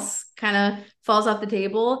 Everything else kind of falls off the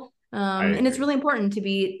table. I And it's agree. really important to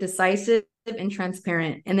be decisive and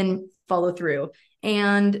transparent and then follow through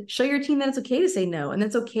and show your team that it's okay to say no and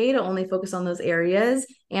it's okay to only focus on those areas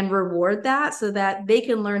and reward that so that they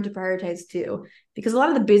can learn to prioritize too. Because a lot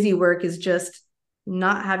of the busy work is just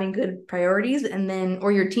not having good priorities and then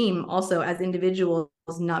or your team also as individuals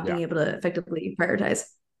not Yeah. being able to effectively prioritize.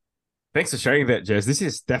 Thanks for sharing that, Jess. This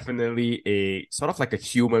is definitely a sort of like a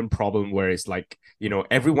human problem where it's like,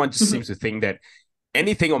 everyone just seems to think that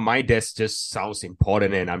anything on my desk just sounds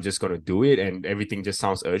important and I'm just going to do it and everything just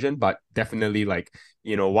sounds urgent. But definitely, like,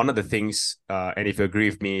 one of the things, and if you agree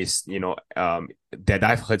with me, is, that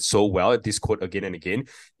I've heard so well, this quote again and again,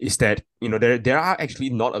 is that, there are actually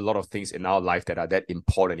not a lot of things in our life that are that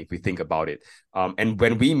important if we think about it. And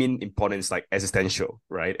when we mean important, it's like existential,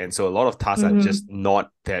 right? And so a lot of tasks are Mm-hmm. just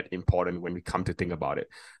not that important when we come to think about it.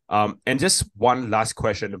 And just one last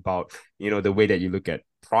question about, the way that you look at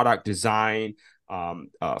product design,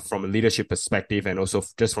 from a leadership perspective and also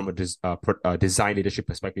just from a design leadership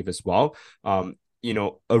perspective as well.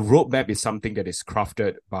 A roadmap is something that is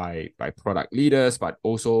crafted by product leaders, but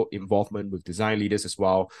also involvement with design leaders as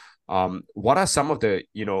well. What are some of the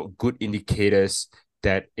good indicators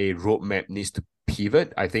that a roadmap needs to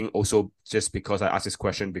pivot? I think also just because I asked this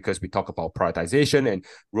question because we talk about prioritization and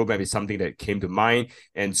roadmap is something that came to mind,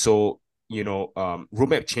 and so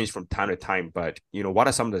roadmap change from time to time, but what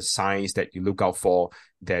are some of the signs that you look out for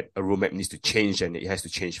that a roadmap needs to change and it has to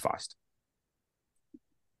change fast?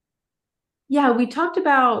 Yeah, we talked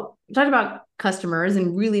about customers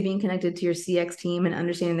and really being connected to your CX team and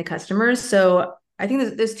understanding the customers. So I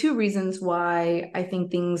think there's two reasons why I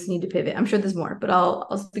think things need to pivot. I'm sure there's more, but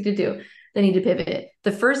I'll speak to two that need to pivot.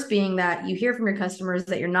 The first being that you hear from your customers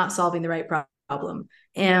that you're not solving the right problem.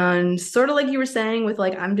 And sort of like you were saying with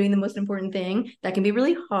like I'm doing the most important thing, that can be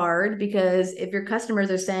really hard because if your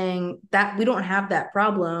customers are saying that we don't have that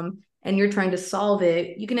problem, and you're trying to solve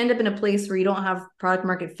it, you can end up in a place where you don't have product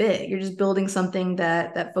market fit. You're just building something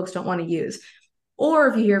that folks don't want to use. Or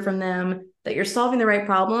if you hear from them that you're solving the right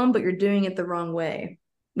problem, but you're doing it the wrong way,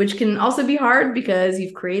 which can also be hard because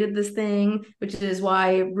you've created this thing, which is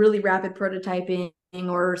why really rapid prototyping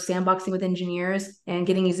or sandboxing with engineers and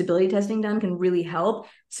getting usability testing done can really help.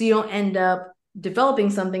 So you don't end up developing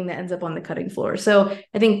something that ends up on the cutting floor. So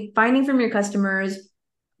I think finding from your customers,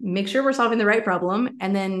 make sure we're solving the right problem,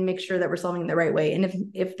 and then make sure that we're solving it the right way. And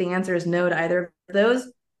if the answer is no to either of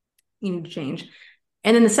those, you need to change.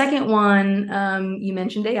 And then the second one, you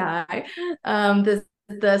mentioned AI.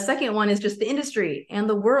 The second one is just the industry and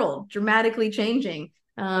the world dramatically changing.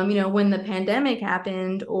 When the pandemic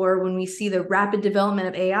happened, or when we see the rapid development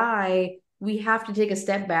of AI, we have to take a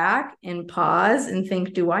step back and pause and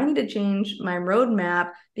think, do I need to change my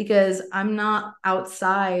roadmap because I'm not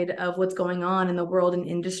outside of what's going on in the world and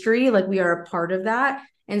industry? Like we are a part of that.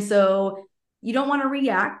 And so you don't want to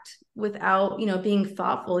react without being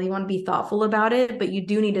thoughtful. You want to be thoughtful about it, but you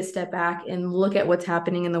do need to step back and look at what's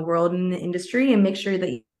happening in the world and in the industry and make sure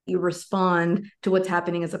that you respond to what's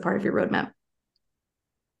happening as a part of your roadmap.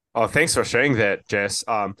 Oh, thanks for sharing that, Jess.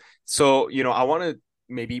 So I want to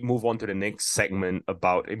maybe move on to the next segment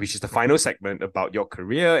about, which is the final segment about your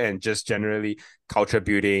career and just generally culture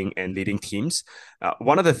building and leading teams.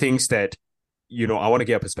 One of the things that I want to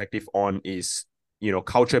get a perspective on is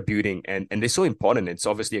culture building, and it's so important. It's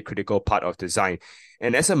obviously a critical part of design.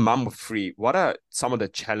 And as a mom of three, what are some of the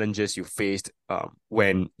challenges you faced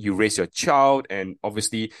when you raise your child, and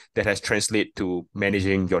obviously that has translated to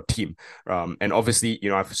managing your team? And obviously,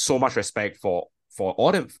 I have so much respect for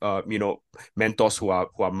all the mentors who are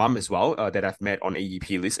mom as well, that I've met on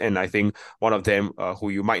AEP list, and I think one of them, who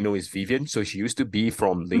you might know, is Vivian. So she used to be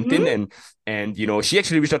from LinkedIn, Mm-hmm. and she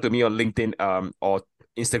actually reached out to me on LinkedIn, or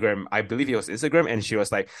Instagram. I believe it was Instagram, and she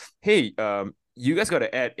was like, "Hey, you guys got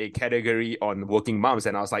to add a category on working moms,"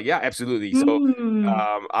 and I was like, "Yeah, absolutely." So,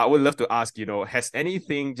 Mm. I would love to ask, has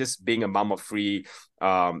anything just being a mom of three,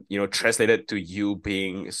 translated to you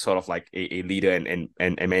being sort of like a leader and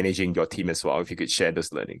managing your team as well? If you could share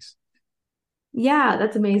those learnings. Yeah,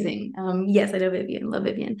 that's amazing. Yes, I know Vivian, love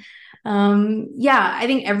Vivian. Yeah, I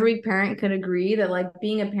think every parent could agree that like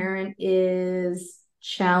being a parent is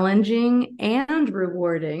challenging and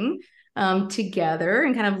rewarding together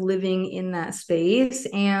and kind of living in that space.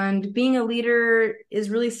 And being a leader is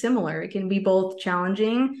really similar. It can be both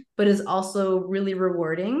challenging, but is also really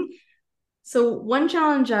rewarding. So one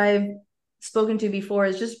challenge I've spoken to before,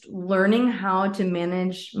 is just learning how to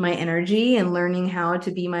manage my energy and learning how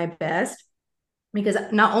to be my best, because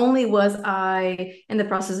not only was I in the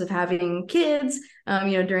process of having kids,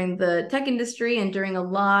 during the tech industry and during a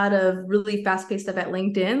lot of really fast-paced stuff at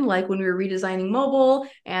LinkedIn, like when we were redesigning mobile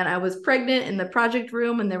and I was pregnant in the project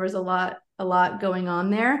room and there was a lot going on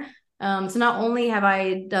there. So not only have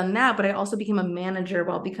I done that, but I also became a manager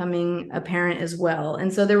while becoming a parent as well.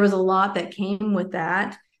 And so there was a lot that came with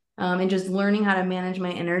that. And just learning how to manage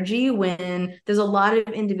my energy when there's a lot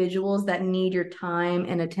of individuals that need your time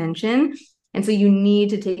and attention. And so you need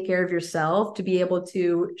to take care of yourself to be able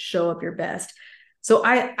to show up your best. So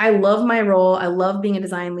I love my role. I love being a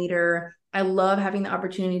design leader. I love having the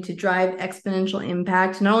opportunity to drive exponential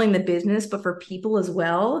impact, not only in the business, but for people as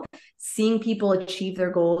well. Seeing people achieve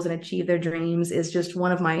their goals and achieve their dreams is just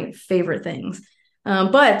one of my favorite things.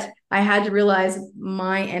 But I had to realize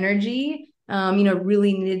my energy,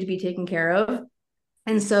 really needed to be taken care of.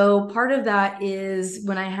 And so part of that is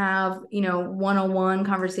when I have, one-on-one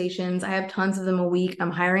conversations, I have tons of them a week.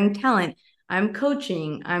 I'm hiring talent, I'm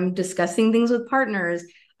coaching, I'm discussing things with partners.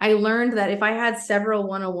 I learned that if I had several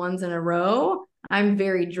one-on-ones in a row, I'm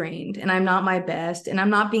very drained and I'm not my best and I'm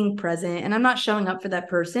not being present and I'm not showing up for that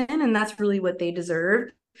person. And that's really what they deserve.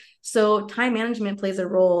 So time management plays a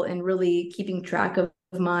role in really keeping track of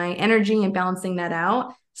my energy and balancing that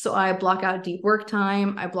out. So I block out deep work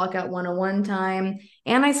time, I block out one-on-one time,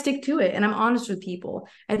 and I stick to it and I'm honest with people.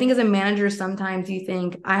 I think as a manager, sometimes you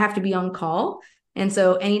think I have to be on call. And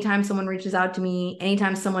so anytime someone reaches out to me,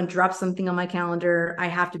 anytime someone drops something on my calendar, I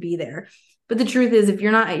have to be there. But the truth is, if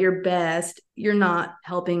you're not at your best, you're not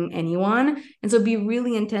helping anyone. And so be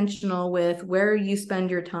really intentional with where you spend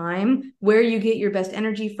your time, where you get your best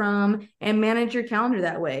energy from, and manage your calendar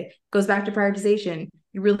that way. Goes back to prioritization.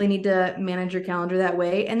 You really need to manage your calendar that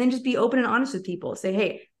way. And then just be open and honest with people. Say,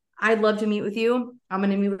 hey, I'd love to meet with you. I'm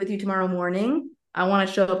going to meet with you tomorrow morning. I want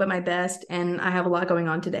to show up at my best, and I have a lot going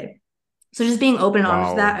on today. So just being open and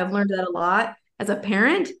honest with Wow. that, I've learned that a lot as a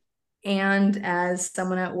parent and as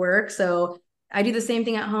someone at work. So I do the same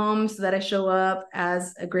thing at home so that I show up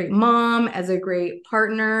as a great mom, as a great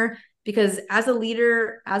partner, because as a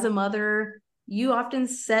leader, as a mother, you often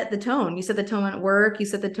set the tone. You set the tone at work, you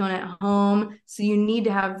set the tone at home. So you need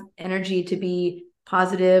to have energy to be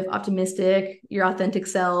positive, optimistic, your authentic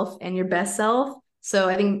self, and your best self. So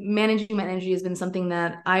I think managing my energy has been something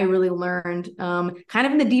that I really learned kind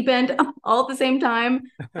of in the deep end all at the same time.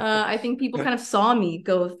 I think people kind of saw me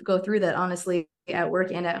go through that honestly at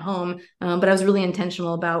work and at home, but I was really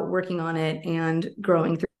intentional about working on it and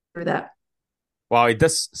growing through that. Wow, it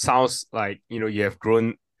does sounds like, you have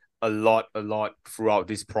grown a lot throughout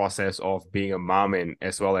this process of being a mom and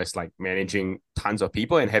as well as like managing tons of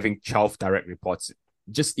people and having 12 direct reports.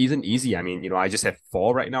 Just isn't easy. I mean, I just have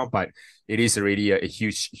four right now, but it is already a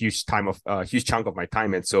huge chunk of my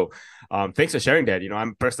time. And so, thanks for sharing that.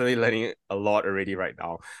 I'm personally learning a lot already right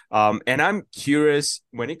now. And I'm curious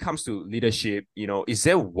when it comes to leadership, is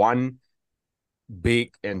there one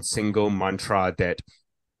big and single mantra that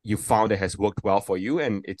you found that has worked well for you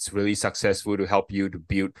and it's really successful to help you to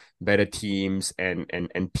build better teams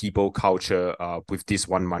and people culture with this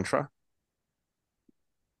one mantra?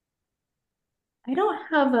 I don't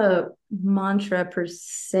have a mantra per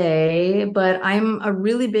se, but I'm a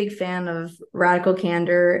really big fan of radical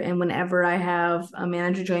candor. And whenever I have a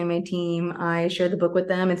manager join my team, I share the book with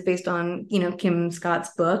them. It's based on, Kim Scott's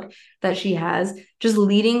book that she has, just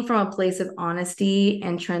leading from a place of honesty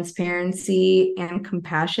and transparency and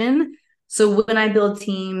compassion. So when I build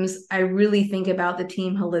teams, I really think about the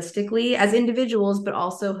team holistically as individuals, but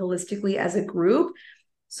also holistically as a group.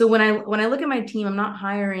 So when I look at my team, I'm not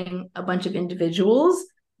hiring a bunch of individuals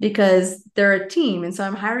because they're a team. And so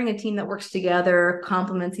I'm hiring a team that works together,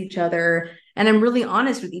 complements each other, and I'm really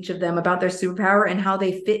honest with each of them about their superpower and how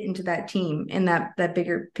they fit into that team in that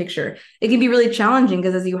bigger picture. It can be really challenging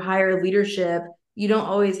because as you hire leadership, you don't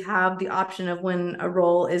always have the option of when a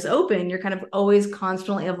role is open. You're kind of always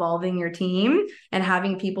constantly evolving your team and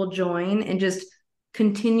having people join and just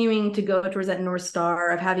continuing to go towards that North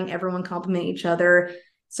Star of having everyone complement each other.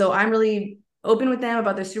 So I'm really open with them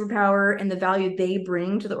about their superpower and the value they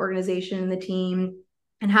bring to the organization and the team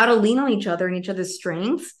and how to lean on each other and each other's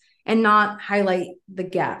strengths and not highlight the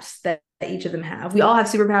gaps that each of them have. We all have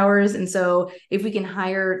superpowers. And so if we can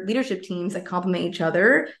hire leadership teams that complement each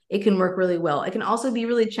other, it can work really well. It can also be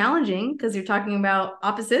really challenging because you're talking about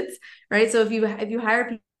opposites, right? So if you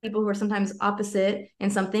hire people who are sometimes opposite in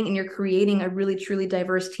something and you're creating a really truly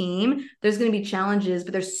diverse team, there's going to be challenges,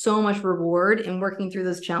 but there's so much reward in working through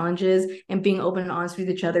those challenges and being open and honest with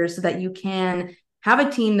each other so that you can have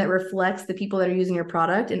a team that reflects the people that are using your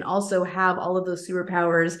product and also have all of those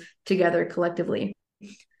superpowers together collectively.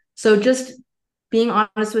 So just being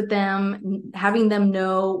honest with them, having them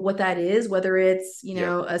know what that is, whether it's,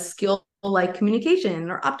 Yep. a skill like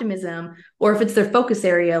communication or optimism, or if it's their focus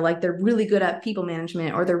area, like they're really good at people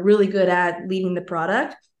management or they're really good at leading the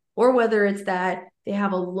product, or whether it's that they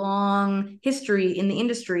have a long history in the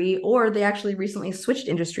industry or they actually recently switched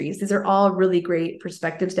industries. These are all really great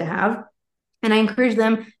perspectives to have. And I encourage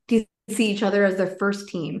them to see each other as their first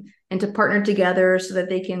team and to partner together so that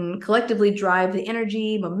they can collectively drive the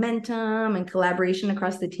energy, momentum, and collaboration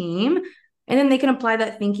across the team. And then they can apply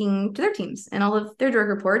that thinking to their teams and all of their direct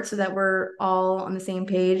reports so that we're all on the same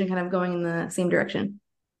page and kind of going in the same direction.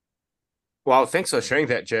 Wow, thanks for sharing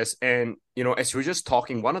that, Jess. And as we were just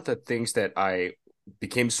talking, one of the things that I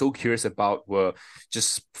became so curious about were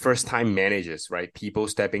just first-time managers, right? People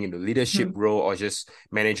stepping into leadership Mm-hmm. role or just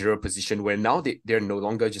managerial position where now they're no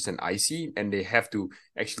longer just an IC and they have to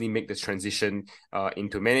actually make the transition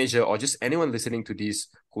into manager, or just anyone listening to this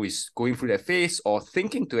who is going through that phase or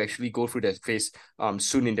thinking to actually go through that phase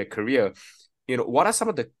soon in their career. What are some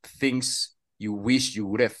of the things you wish you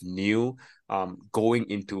would have knew going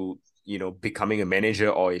into becoming a manager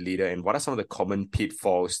or a leader, and what are some of the common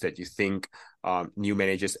pitfalls that you think new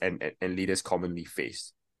managers and leaders commonly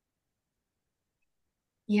face?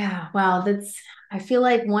 Yeah, wow, I feel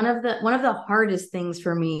like one of the hardest things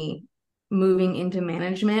for me moving into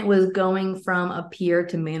management was going from a peer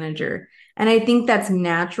to manager. And I think that's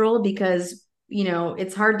natural because,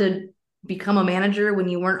 it's hard to become a manager when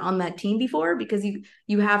you weren't on that team before because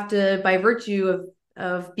you have to, by virtue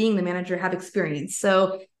of being the manager, have experience.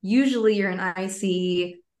 So usually you're an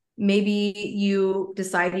IC, maybe you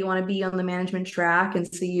decide you want to be on the management track, and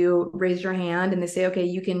so you raise your hand and they say, okay,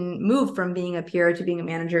 you can move from being a peer to being a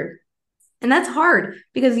manager. And that's hard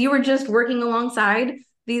because you were just working alongside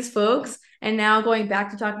these folks, and now going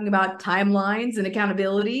back to talking about timelines and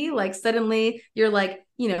accountability, like suddenly you're like,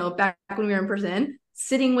 back when we were in person,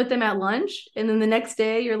 sitting with them at lunch, and then the next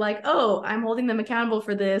day you're like, oh, I'm holding them accountable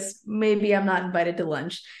for this, maybe I'm not invited to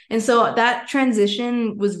lunch. And so that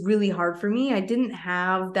transition was really hard for me. I didn't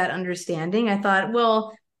have that understanding. I thought,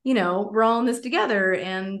 well, we're all in this together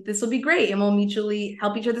and this will be great and we'll mutually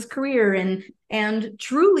help each other's career. And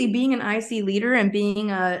truly being an IC leader and being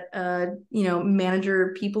a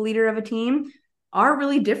manager people leader of a team are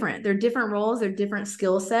really different. They're different roles, they're different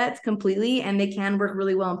skill sets completely, and they can work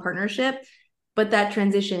really well in partnership. But that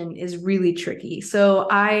transition is really tricky. So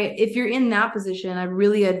if you're in that position, I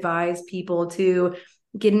really advise people to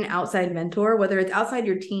get an outside mentor, whether it's outside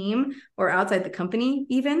your team or outside the company,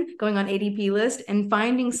 even going on ADP list and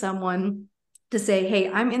finding someone to say, hey,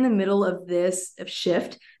 I'm in the middle of this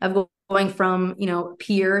shift of going from,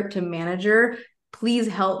 peer to manager. Please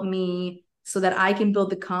help me so that I can build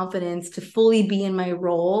the confidence to fully be in my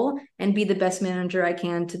role and be the best manager I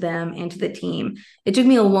can to them and to the team. It took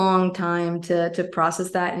me a long time to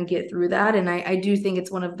process that and get through that. And I do think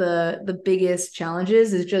it's one of the biggest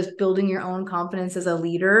challenges is just building your own confidence as a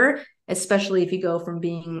leader, especially if you go from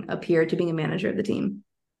being a peer to being a manager of the team.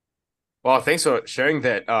 Well, thanks for sharing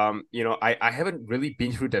that. I haven't really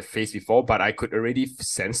been through that phase before, but I could already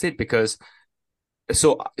sense it because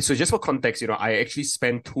so just for context, I actually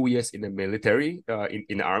spent 2 years in the military,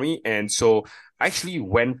 in the army, and so I actually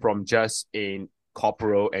went from just a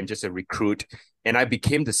corporal and just a recruit, and I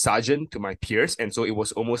became the sergeant to my peers, and so it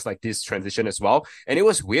was almost like this transition as well, and it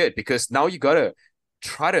was weird because now you gotta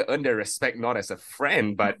try to earn their respect not as a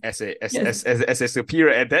friend but Yes. as a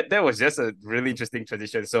superior, and that was just a really interesting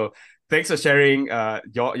transition. So thanks for sharing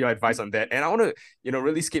your advice on that, and I want to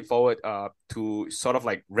really skip forward to sort of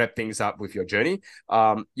like wrap things up with your journey.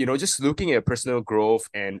 Just looking at personal growth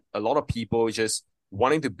and a lot of people just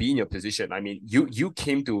wanting to be in your position. I mean, you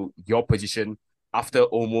came to your position after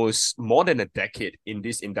almost more than a decade in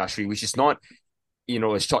this industry, which is not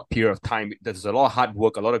a short period of time. There's a lot of hard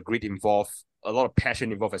work, a lot of grit involved, a lot of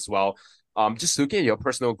passion involved as well. Just looking at your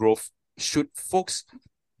personal growth, should folks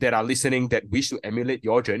that are listening that wish to emulate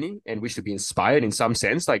your journey and wish to be inspired in some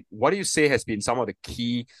sense, like what do you say has been some of the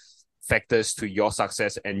key factors to your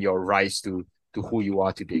success and your rise to who you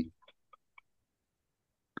are today?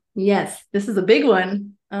 Yes, this is a big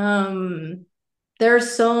one.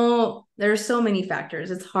 There's so many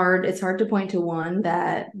factors. It's hard to point to one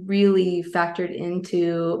that really factored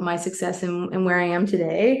into my success and where I am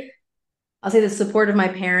today. I'll say the support of my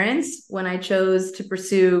parents when I chose to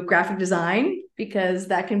pursue graphic design, because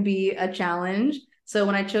that can be a challenge. So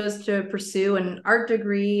when I chose to pursue an art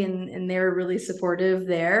degree and they were really supportive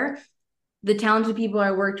there, the talented people I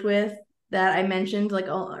worked with, that I mentioned like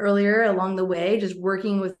earlier along the way, just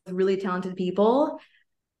working with really talented people,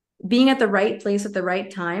 being at the right place at the right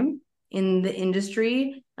time in the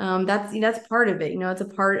industry. That's part of it. It's a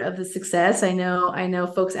part of the success. I know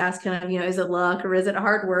folks ask kind of, is it luck or is it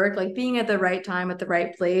hard work? Like being at the right time at the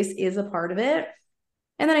right place is a part of it.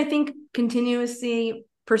 And then I think continuously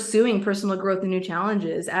pursuing personal growth and new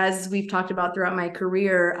challenges. As we've talked about throughout my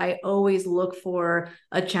career, I always look for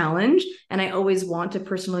a challenge and I always want to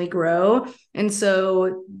personally grow. And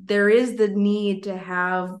so there is the need to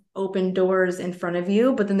have open doors in front of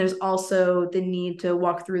you, but then there's also the need to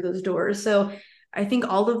walk through those doors. So I think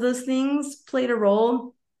all of those things played a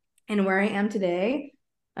role in where I am today.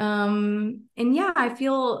 And yeah, I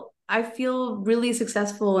feel really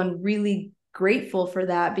successful and really grateful for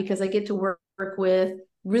that because I get to work with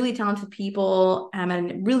really talented people. I'm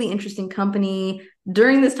at a really interesting company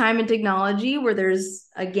during this time in technology where there's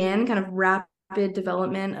again kind of rapid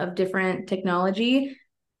development of different technology.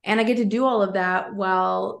 And I get to do all of that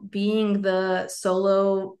while being the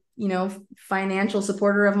solo, financial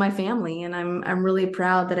supporter of my family. And I'm really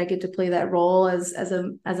proud that I get to play that role as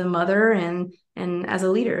a mother and as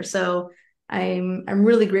a leader. So I'm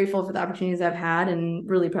really grateful for the opportunities I've had and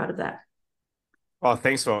really proud of that. Well,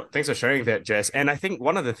 thanks for sharing that, Jess. And I think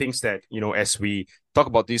one of the things that, as we talk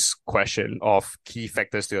about this question of key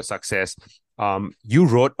factors to your success, you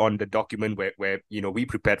wrote on the document where we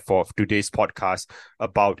prepared for today's podcast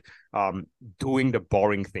about doing the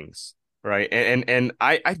boring things, right? And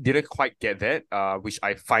I didn't quite get that, which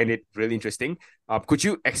I find it really interesting. Could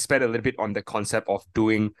you expand a little bit on the concept of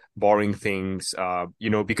doing boring things?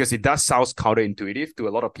 Because it does sound counterintuitive to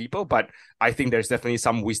a lot of people, but I think there's definitely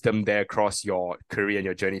some wisdom there across your career and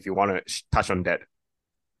your journey. If you want to touch on that.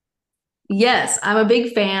 Yes, I'm a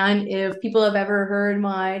big fan. If people have ever heard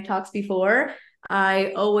my talks before,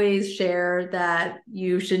 I always share that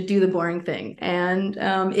you should do the boring thing. And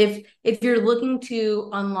if you're looking to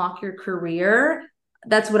unlock your career,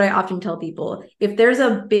 that's what I often tell people. If there's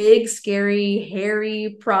a big, scary,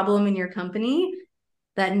 hairy problem in your company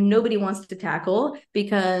that nobody wants to tackle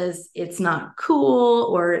because it's not cool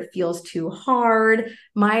or it feels too hard,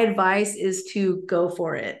 my advice is to go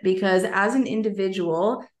for it. Because as an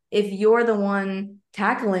individual, if you're the one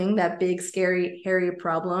tackling that big, scary, hairy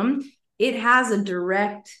problem, it has a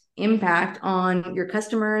direct impact on your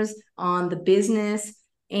customers, on the business,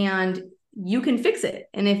 and you can fix it.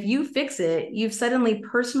 And if you fix it, you've suddenly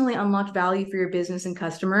personally unlocked value for your business and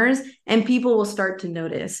customers, and people will start to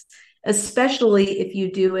notice, especially if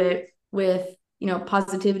you do it with,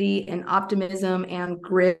 positivity and optimism and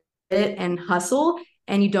grit and hustle,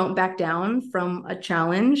 and you don't back down from a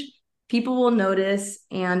challenge. People will notice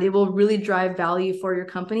and it will really drive value for your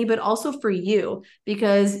company, but also for you,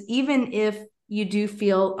 because even if you do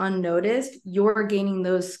feel unnoticed, you're gaining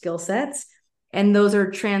those skill sets and those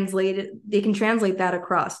are translated, they can translate that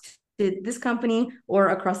across to this company or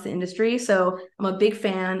across the industry. So I'm a big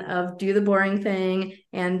fan of do the boring thing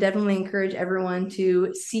and definitely encourage everyone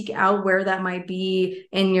to seek out where that might be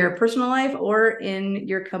in your personal life or in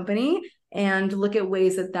your company and look at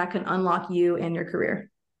ways that that can unlock you and your career.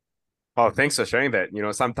 Oh, thanks for sharing that.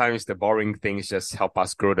 Sometimes the boring things just help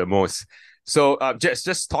us grow the most. So,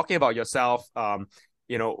 just talking about yourself,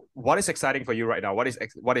 what is exciting for you right now? What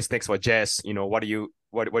is next for Jess? What do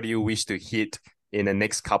you wish to hit in the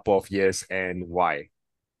next couple of years and why?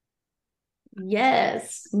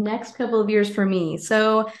 Yes, next couple of years for me.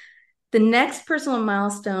 So the next personal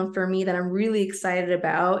milestone for me that I'm really excited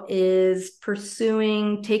about is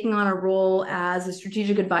pursuing taking on a role as a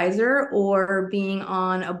strategic advisor or being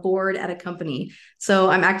on a board at a company. So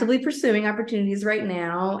I'm actively pursuing opportunities right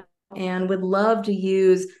now and would love to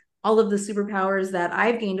use all of the superpowers that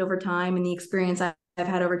I've gained over time and the experience I've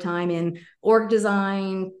had over time in org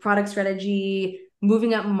design, product strategy,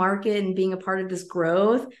 moving up market and being a part of this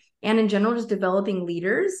growth. And in general, just developing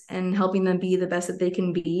leaders and helping them be the best that they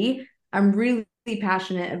can be. I'm really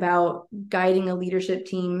passionate about guiding a leadership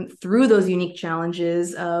team through those unique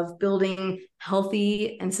challenges of building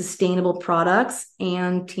healthy and sustainable products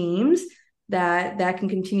and teams that can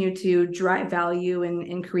continue to drive value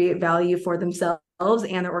and create value for themselves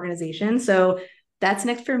and their organization. So that's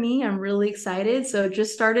next for me. I'm really excited. So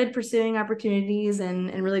just started pursuing opportunities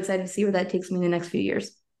and really excited to see where that takes me in the next few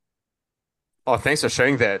years. Oh, thanks for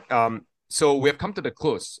sharing that. So we have come to the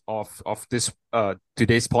close of this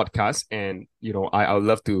today's podcast, and I would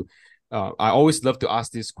love to. I always love to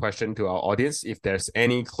ask this question to our audience. If there's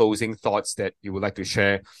any closing thoughts that you would like to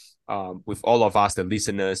share, with all of us, the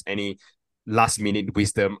listeners, any last minute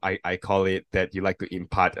wisdom, I call it, that you like to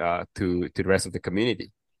impart to the rest of the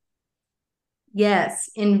community. Yes,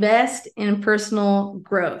 invest in personal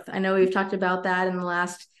growth. I know we've talked about that in the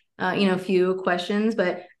last few questions,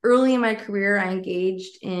 but early in my career, I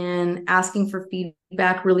engaged in asking for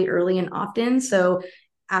feedback really early and often. So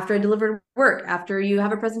after I delivered work, after you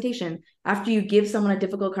have a presentation, after you give someone a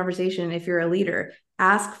difficult conversation, if you're a leader,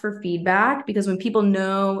 ask for feedback because when people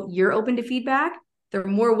know you're open to feedback, they're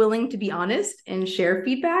more willing to be honest and share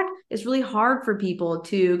feedback. It's really hard for people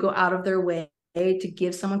to go out of their way to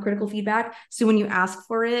give someone critical feedback. So when you ask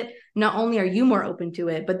for it, not only are you more open to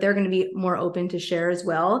it, but they're going to be more open to share as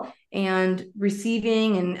well. And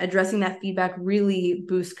receiving and addressing that feedback really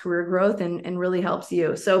boosts career growth and really helps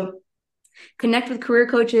you. So connect with career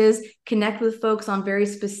coaches, connect with folks on very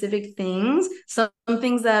specific things. Some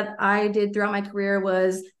things that I did throughout my career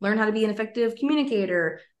was learn how to be an effective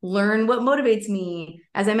communicator, learn what motivates me.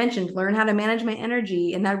 As I mentioned, learn how to manage my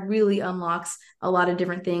energy. And that really unlocks a lot of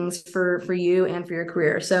different things for you and for your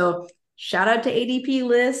career. So shout out to ADP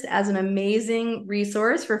List as an amazing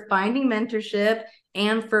resource for finding mentorship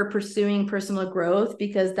and for pursuing personal growth,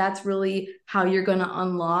 because that's really how you're going to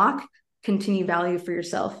unlock continued value for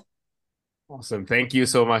yourself. Awesome. Thank you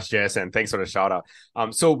so much, Jess, and thanks for the shout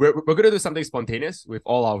out. So we're gonna do something spontaneous with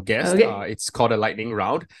all our guests. Okay. It's called a lightning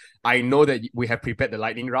round. I know that we have prepared the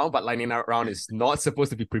lightning round, but lightning round is not supposed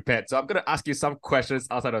to be prepared. So I'm gonna ask you some questions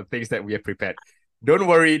outside of things that we have prepared. Don't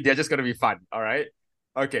worry, they're just gonna be fun. All right.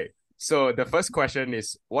 Okay. So the first question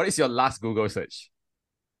is, what is your last Google search?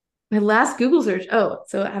 My last Google search. Oh,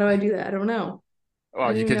 so how do I do that? I don't know. I Well,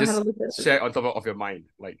 don't you even can know how to just look at it. share on top of your mind,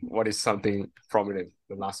 like what is something prominent,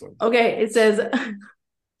 the last one. Okay, it says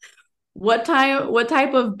what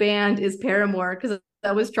type of band is Paramore? Because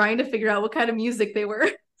I was trying to figure out what kind of music they were.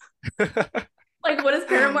 Like, what is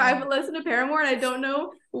Paramore? I've listened to Paramore and I don't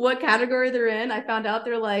know what category they're in. I found out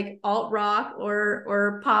they're like alt rock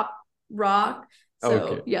or pop rock.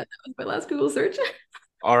 Okay. So yeah, that was my last Google search.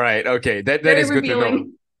 All right. Okay. That Very is good to know.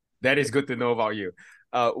 revealing. That is good to know about you.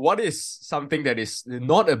 What is something that is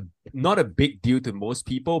not a big deal to most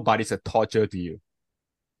people, but it's a torture to you?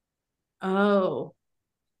 Oh,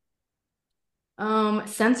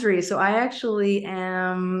 sensory. So I actually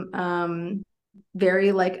am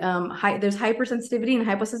very like high there's hypersensitivity and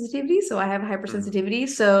hyposensitivity. So I have Mhm. hypersensitivity.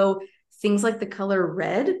 So things like the color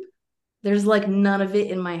red, there's like none of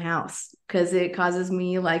it in my house because it causes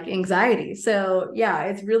me like anxiety. So yeah,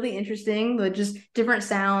 it's really interesting. But just different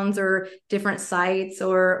sounds or different sights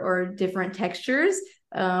or different textures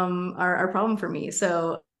are a problem for me.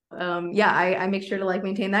 So yeah, I make sure to like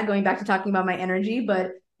maintain that. Going back to talking about my energy,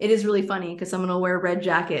 but it is really funny because someone will wear a red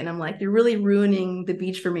jacket and I'm like, you're really ruining the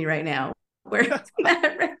beach for me right now. Wear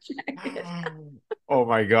that red jacket. Oh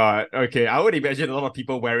my God. Okay. I would imagine a lot of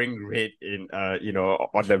people wearing red in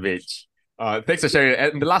on the beach. Thanks for sharing.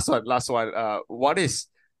 And the last one. What is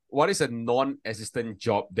a non-existent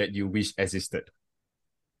job that you wish existed?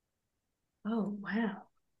 Oh wow.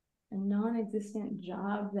 A non-existent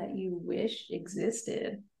job that you wish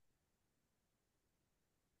existed.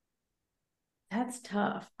 That's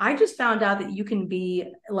tough. I just found out that you can be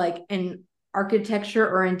like an architecture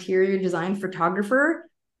or interior design photographer.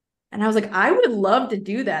 And I was like, I would love to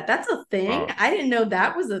do that. That's a thing. Wow. I didn't know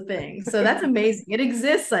that was a thing. So that's amazing. It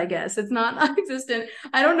exists, I guess. It's not non-existent.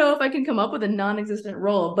 I don't know if I can come up with a non-existent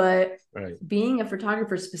role, but Right. being a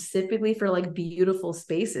photographer specifically for like beautiful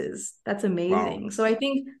spaces, that's Wow. amazing. So I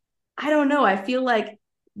think, I don't know. I feel like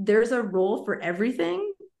there's a role for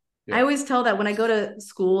everything. I Yeah. always tell that when I go to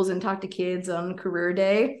schools and talk to kids on career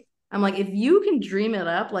day, I'm like, if you can dream it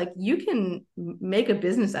up, like you can make a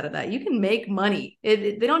business out of that. You can make money.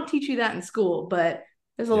 They don't teach you that in school, but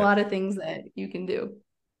there's a Yeah. lot of things that you can do.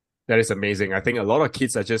 That is amazing. I think a lot of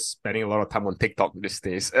kids are just spending a lot of time on TikTok these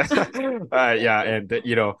days. Yeah, and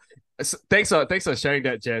thanks for sharing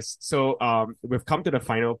that, Jess. So we've come to the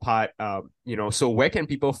final part. So where can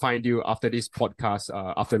people find you after this podcast?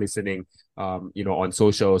 After listening, on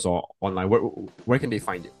socials or online, where can they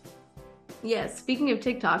find you? Yes, speaking of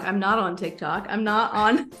TikTok, I'm not on TikTok. I'm not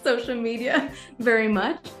on social media very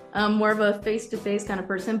much. I'm more of a face-to-face kind of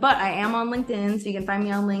person, but I am on LinkedIn, so you can find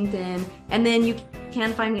me on LinkedIn. And then you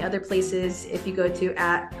can find me other places if you go to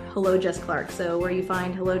at Hello Jess Clark. So where you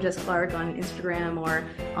find Hello Jess Clark on Instagram or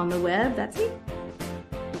on the web, that's me.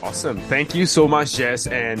 Awesome. Thank you so much, Jess,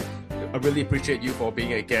 and I really appreciate you for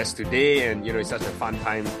being a guest today. And it's such a fun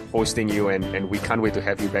time hosting you, and we can't wait to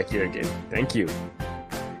have you back here again. Thank you.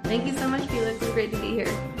 Thank you so much, Felix. It's great to be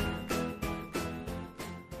here.